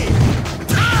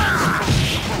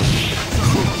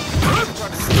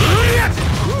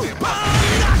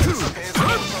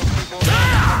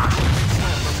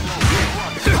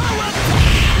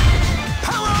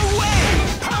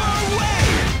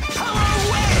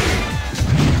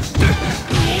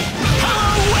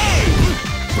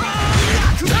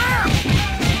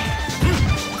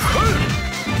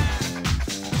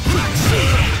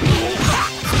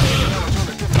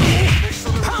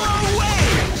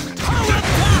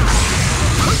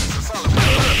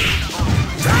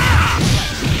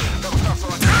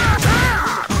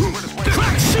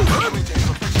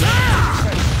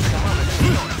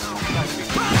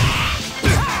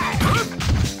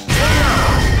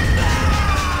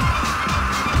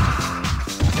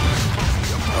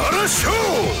 Live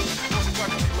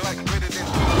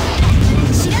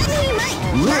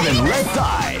and let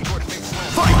die.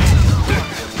 Fight!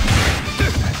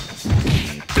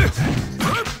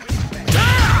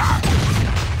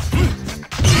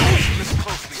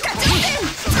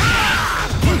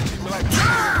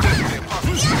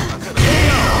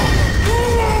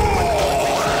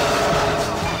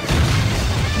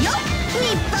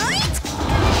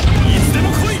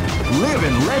 Live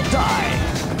and let die.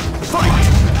 Fight!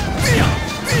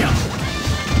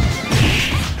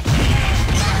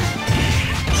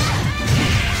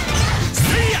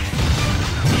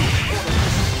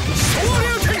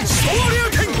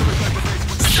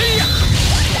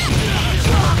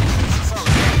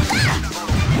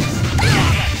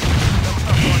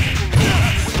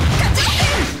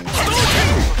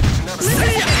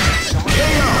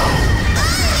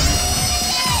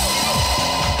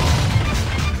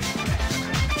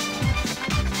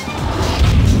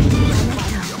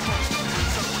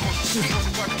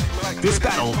 This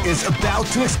battle is about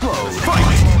to explode. Fight!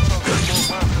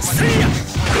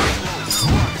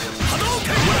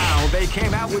 Wow, they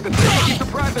came out with a big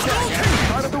surprise attack at the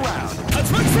start of the round.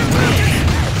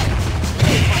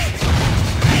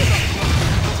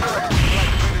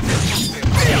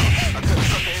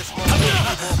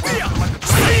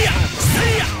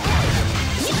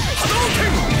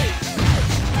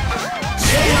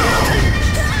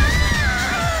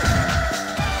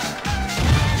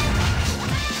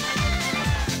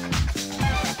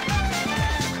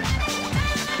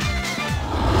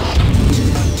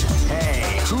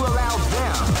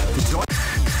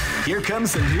 Here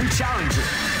comes a new challenger.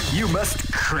 You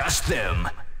must crush them.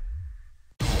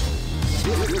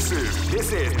 This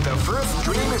is the first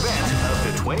dream event of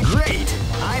the 20. Great!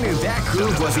 I knew that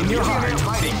groove was in your heart.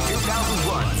 Fighting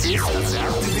 2001 is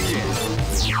about to begin.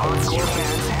 Hardcore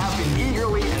fans have been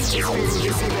eagerly anticipating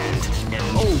this event. And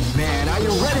oh man, are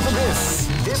you ready for this?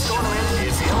 This tournament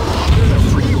is held under the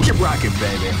free. Keep rocking,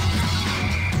 baby.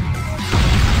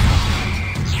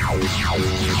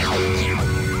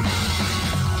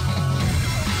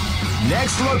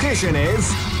 Next location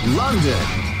is London.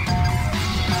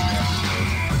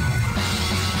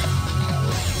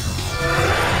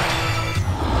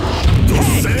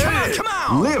 Hey, come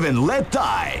on! Live and let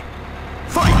die.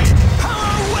 Fight!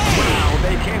 Power away! Wow,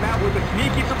 they came out with a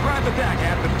sneaky surprise attack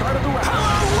at the start of the round.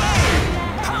 Power away!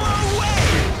 Power away!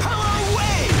 Power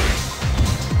away!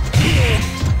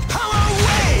 Power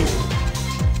away!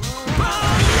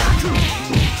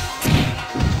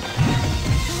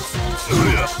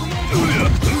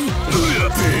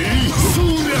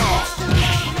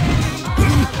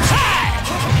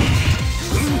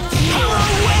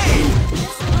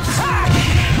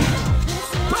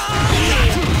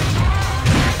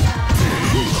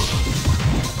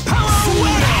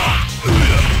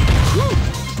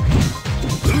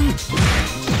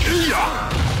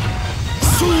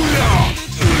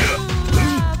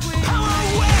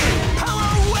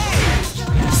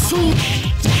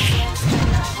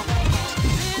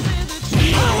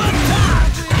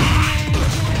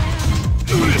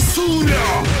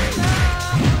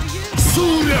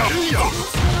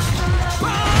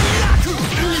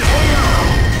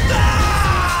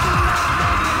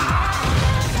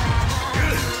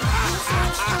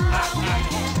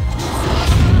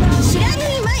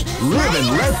 Live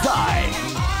and let die.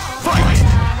 Fight!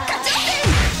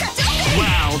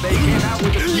 Wow, they came out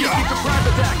with a sneaky surprise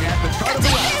attack at the start of the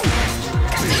round.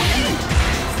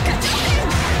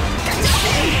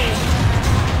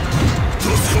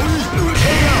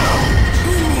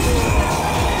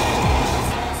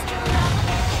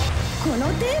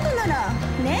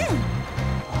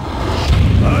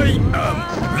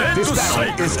 This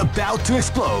battle is about to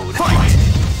explode. Fight!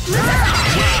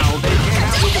 Wow, they came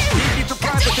out with a sneaky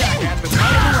surprise attack at the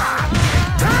start of the round.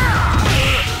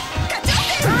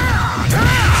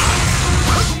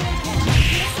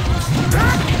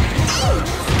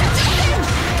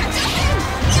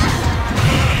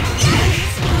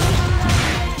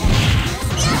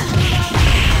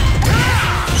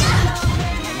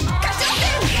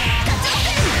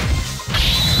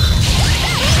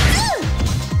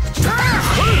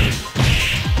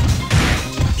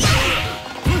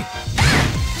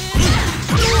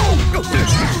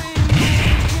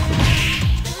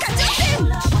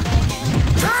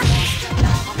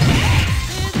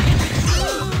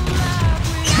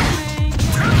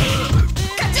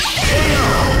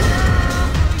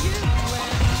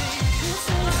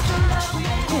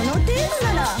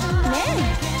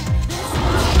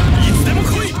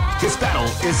 This battle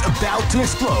is about to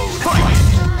explode. Fight!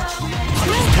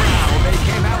 Wow, they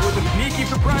came out with a sneaky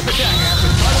surprise attack at the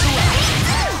start of the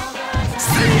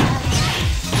round.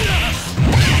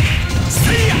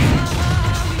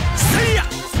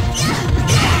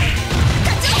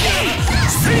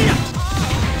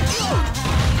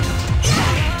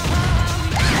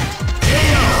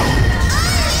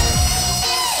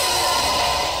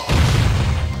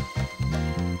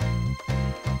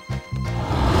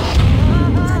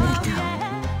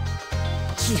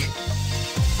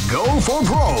 for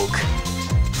broke.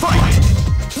 Fight!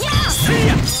 See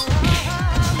ya!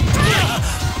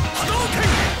 Hadouken!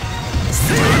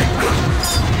 See ya!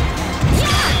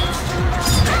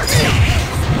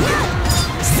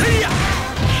 See ya!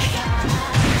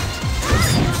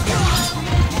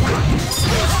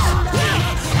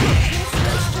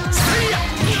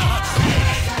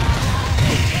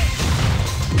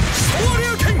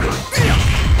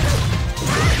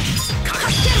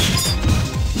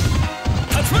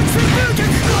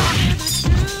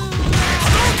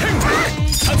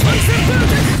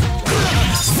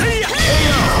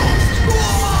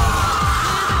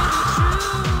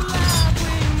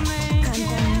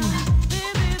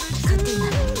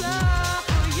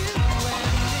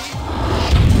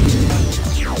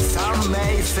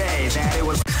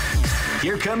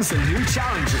 Here comes a new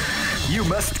challenger. You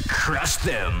must crush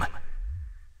them.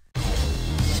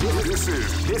 This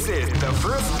is the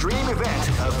first dream event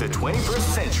of the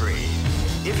 21st century.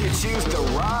 If you choose the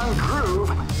wrong groove,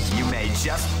 you may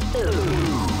just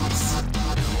lose.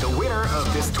 The winner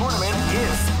of this tournament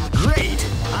is great.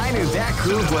 I knew that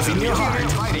groove was in your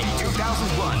heart. Fighting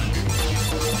 2001.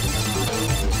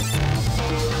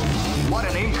 What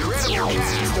an incredible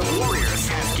cast of warriors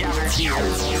has gathered here.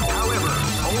 However,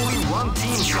 only one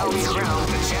team shall be crowned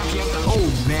the champion. Oh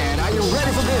man, are you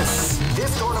ready for this?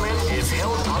 This tournament is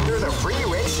held under the free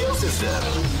ratio system.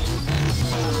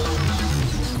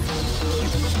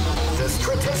 The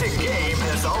strategic game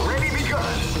has already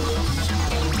begun.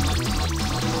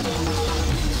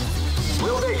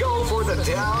 Will they go for the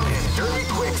down and dirty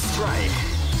quick strike?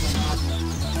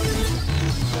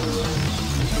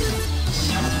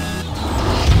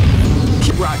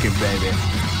 Keep rocking, baby.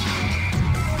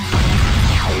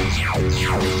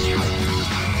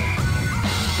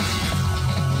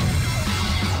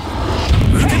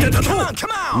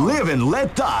 Come on! Live and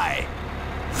let die.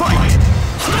 Fight!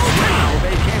 Wow,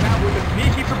 they came out with a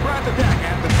sneaky surprise attack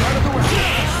at the start of the round.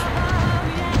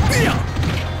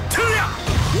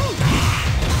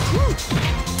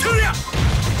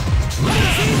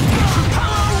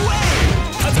 Power away!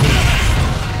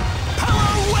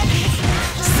 Power away!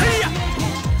 See ya!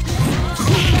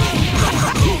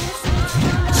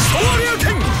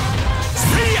 Shoryuken!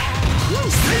 See ya!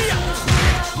 See ya!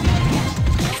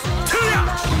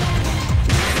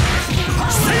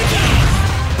 See ya!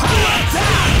 Power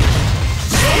down!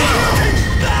 Shoryuken!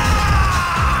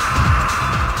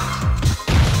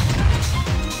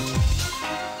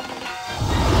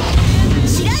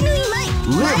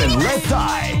 Live and let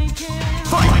die!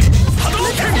 Fight!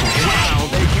 Hadouken! Wow,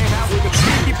 they came out with a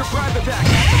sneaky surprise attack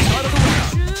at the start of the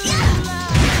round.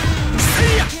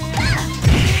 See ya!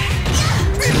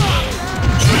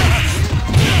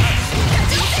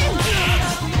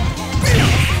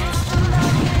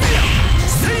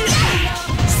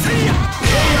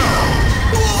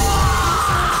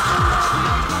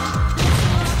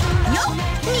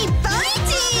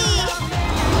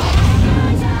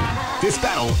 This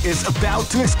battle is about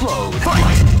to explode. Fight!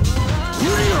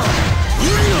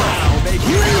 Wow, they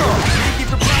came out with a sneaky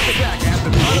surprise attack at the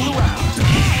start of the round.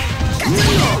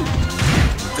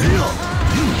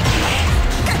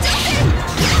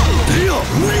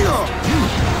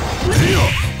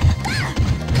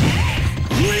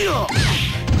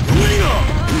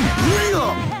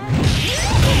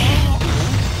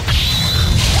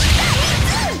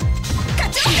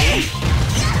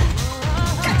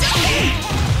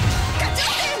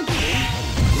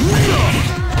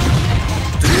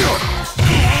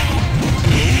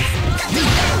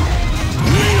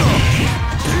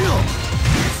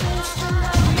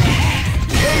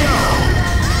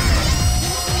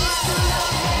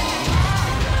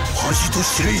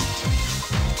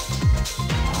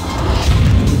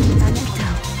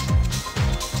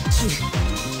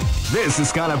 This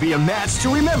is gonna be a match to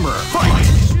remember. Fight!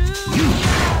 You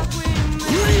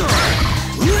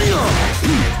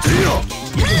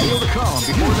can feel the calm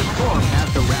before the storm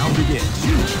as the round begins.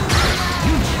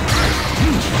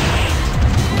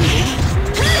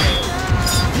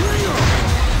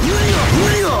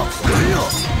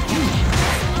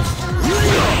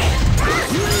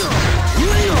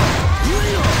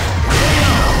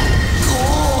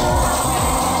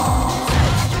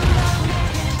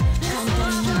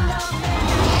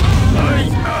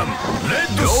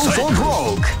 Go for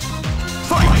broke.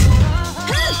 Fight!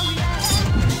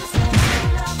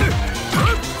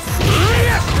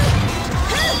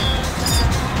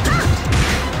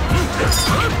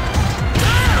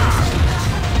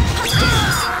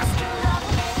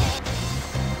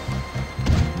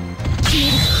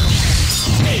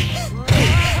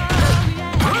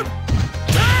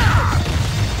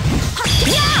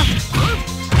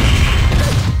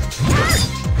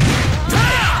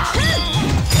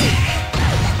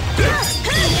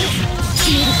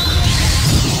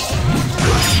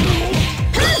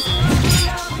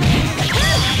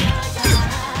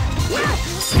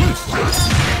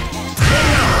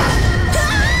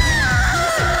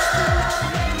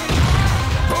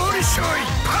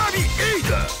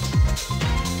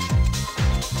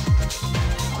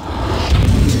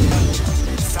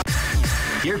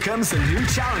 Here comes a new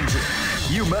challenger.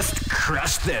 You must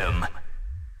crush them.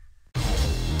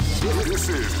 This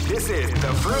is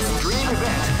the first dream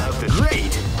event of the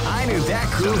great. I knew that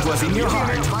groove was in your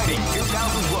heart. Fighting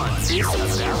 2001 is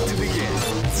about to begin.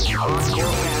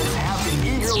 Hardcore fans have been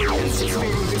eagerly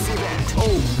anticipating this event.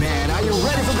 Oh man, are you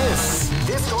ready for this?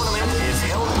 This tournament is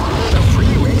held under the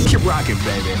free range. Keep rocking,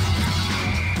 baby.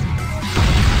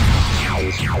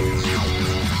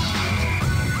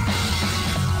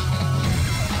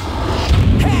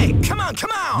 Hey, come on,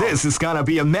 come on! This is gonna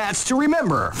be a match to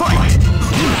remember. Fight!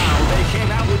 Wow, they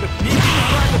came out with a sneaky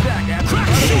surprise attack at the start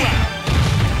of the round.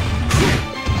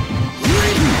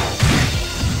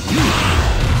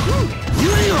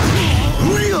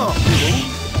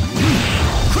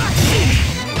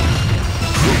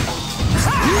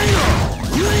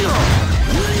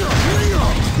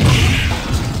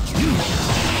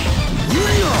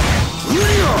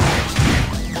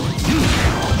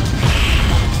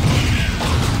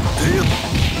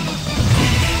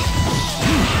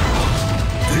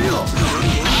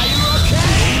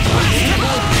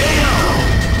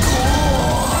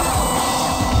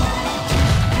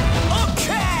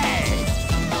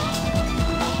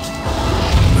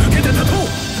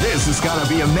 This is gonna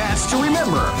be a match to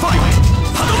remember. Fight!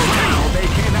 Wow, they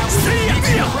came out with a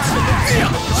sneaky surprise attack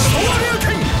at the start of the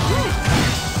round.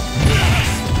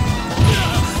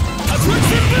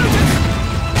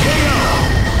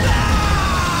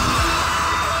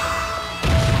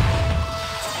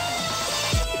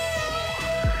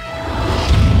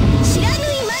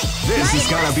 This is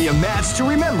gonna be a match to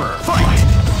remember. Fight!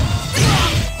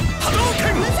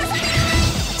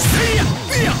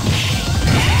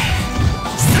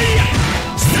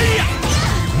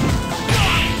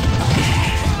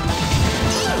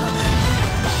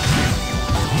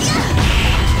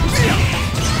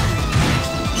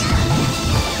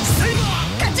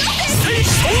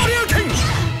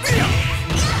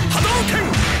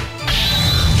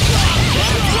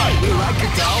 We like to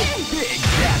go big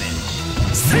damage.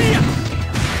 See ya!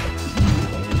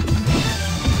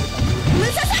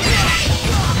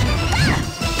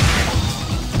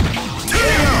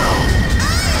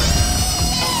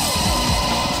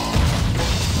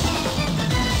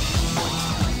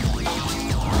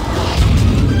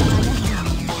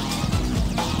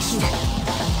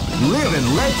 Live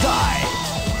and let die.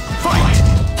 Fight!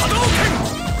 Hadouken!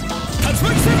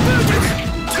 Tatsumaki Senpuken!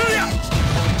 Tuya!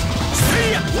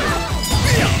 See ya!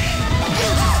 See ya!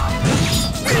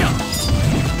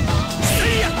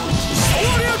 See ya!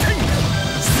 Shoryuken!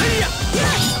 See ya!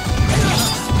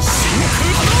 Shinku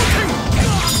Hadouken!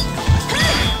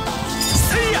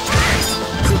 See ya!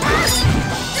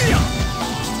 See ya!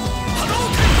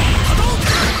 Hadouken!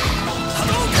 Hadouken!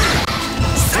 Hadouken!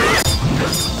 See ya!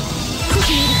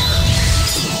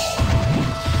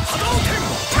 Hadouken!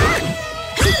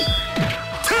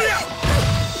 Tuya!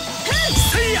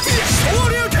 See ya!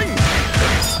 Shoryuken!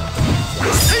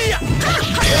 See ya!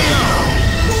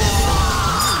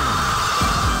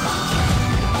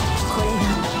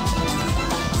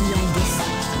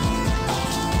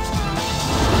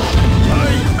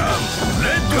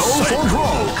 Go for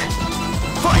broke!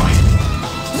 Fight!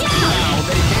 Wow,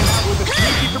 they came out with a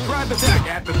sneaky surprise attack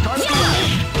at the start of the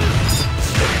round.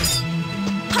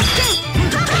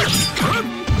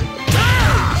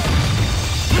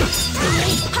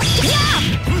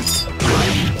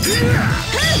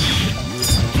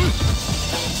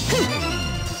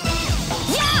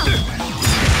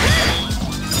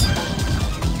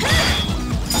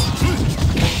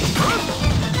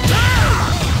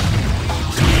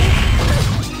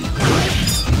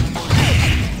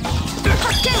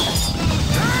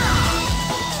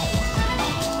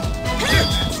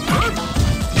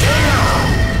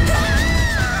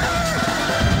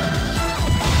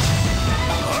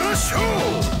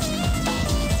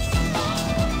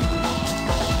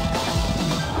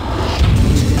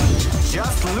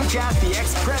 Just look at the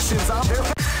expressions of their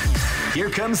faces. Here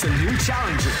comes a new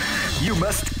challenger. You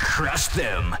must crush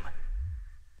them.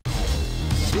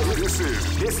 This is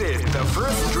the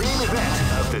first dream event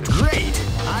of the great.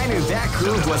 I knew that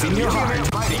groove was in your heart.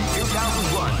 Fighting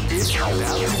 2001 is about to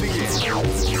begin.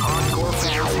 Hardcore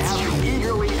fans have been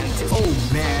eagerly anticipating. Oh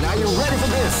man, are you ready for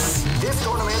this? This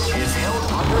tournament is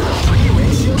held under the free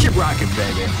ratio. Keep rocking,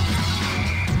 baby.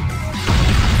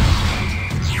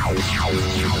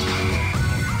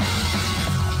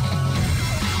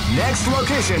 Next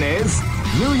location is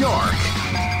New York.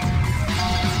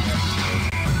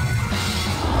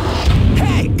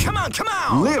 Hey, come on, come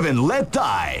on! Live and let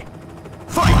die.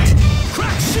 Fight!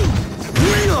 Crack, shoot!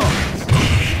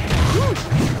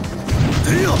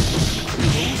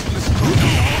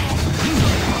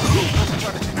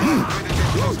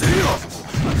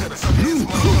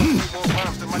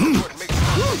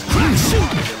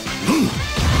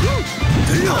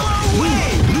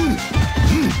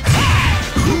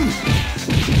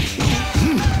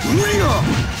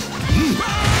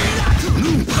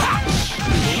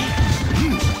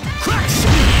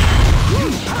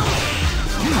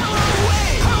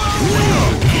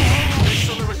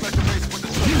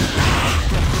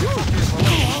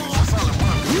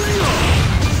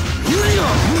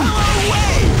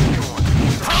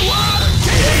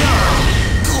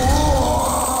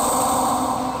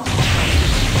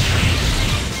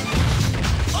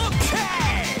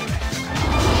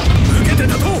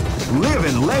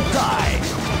 let die.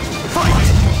 Fight!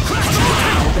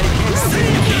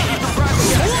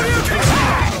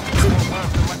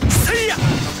 See ya!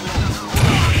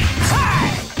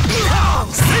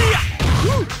 See ya!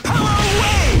 Power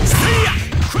away! See ya!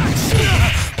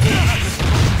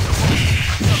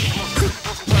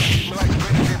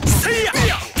 See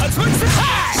ya! That's what's the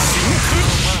high!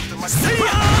 See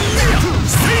ya!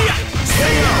 See ya!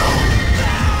 See ya!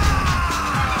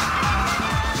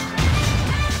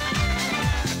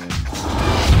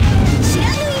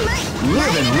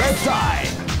 Live and let die.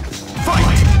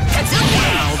 Fight!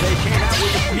 Wow, they came out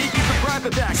with a sneaky surprise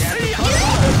attack at the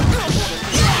start.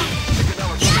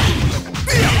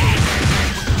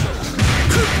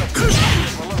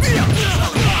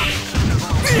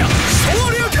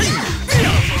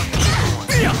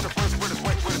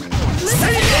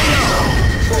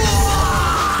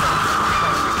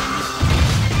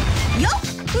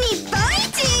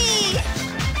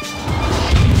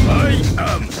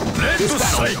 This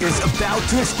battle is about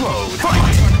to explode.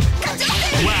 Fight!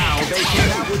 Wow, they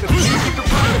came out with a sneaky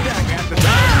surprise attack at the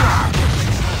start.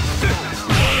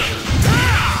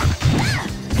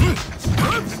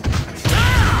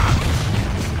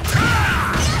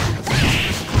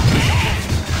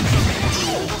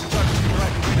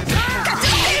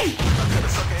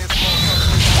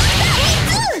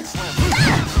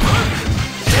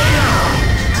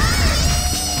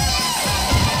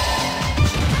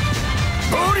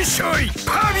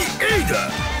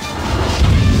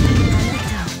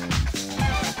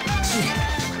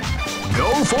 Go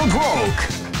for broke.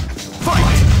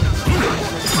 Fight!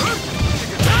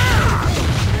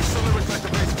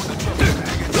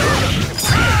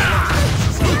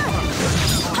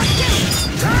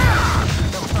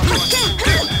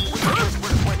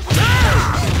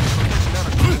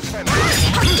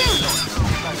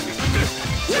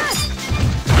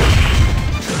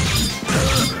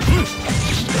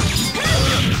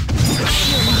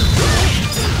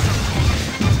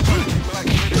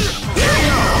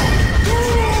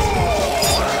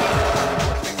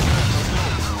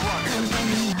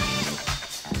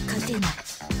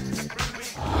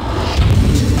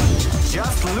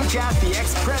 Just look at the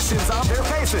expressions on their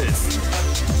faces.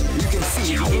 You can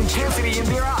see the intensity in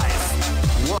their eyes.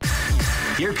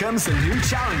 Here comes a new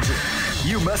challenger.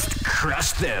 You must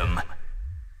crush them.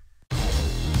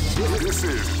 This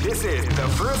is the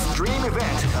first dream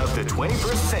event of the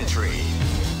 21st century.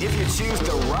 If you choose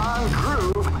the wrong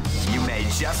groove, you may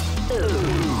just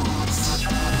lose.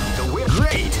 The win.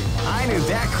 Great! I knew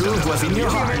that groove was in your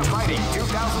heart. Fighting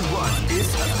 2001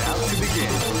 is about to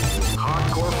begin.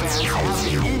 Hardcore fans have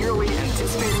been eagerly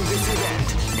anticipating this event,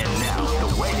 and now the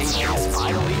waiting is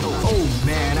finally over. Oh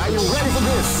man, are you ready for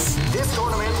this? This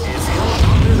tournament is held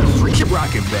under the free. Keep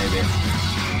rocking, baby.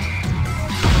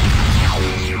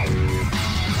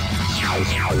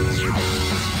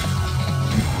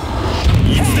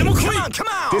 Come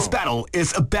on! This battle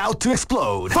is about to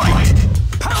explode. Fight!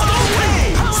 Power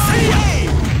away! See ya!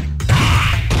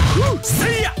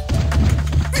 See ya!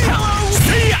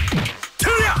 See ya!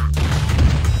 To ya!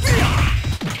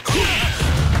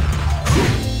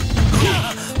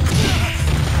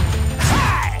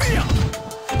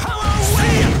 Power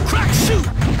away! Crack shoot!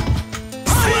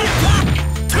 See ya!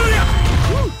 To ya!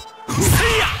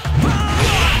 See ya!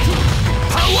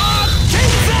 Power!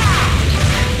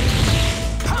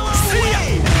 Power away!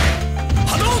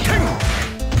 Hadouken!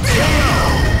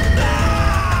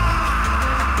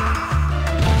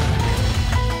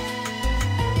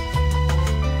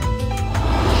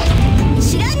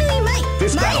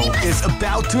 This battle is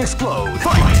about to explode.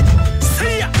 Fight!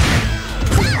 See ya!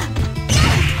 See ya!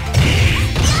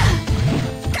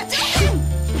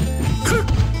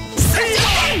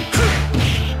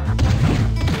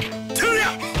 To ya!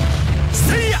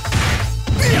 See ya!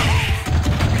 See ya!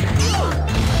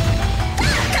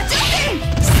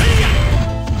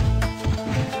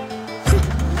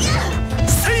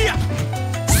 See ya!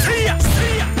 See ya!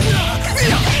 See ya!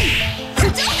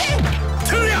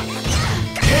 To ya!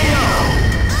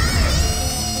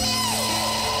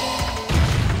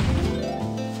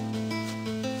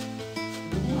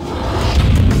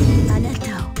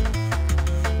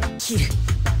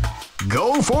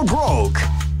 Go for broke.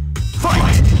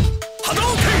 Fight!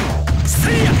 Hadouken!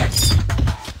 See ya!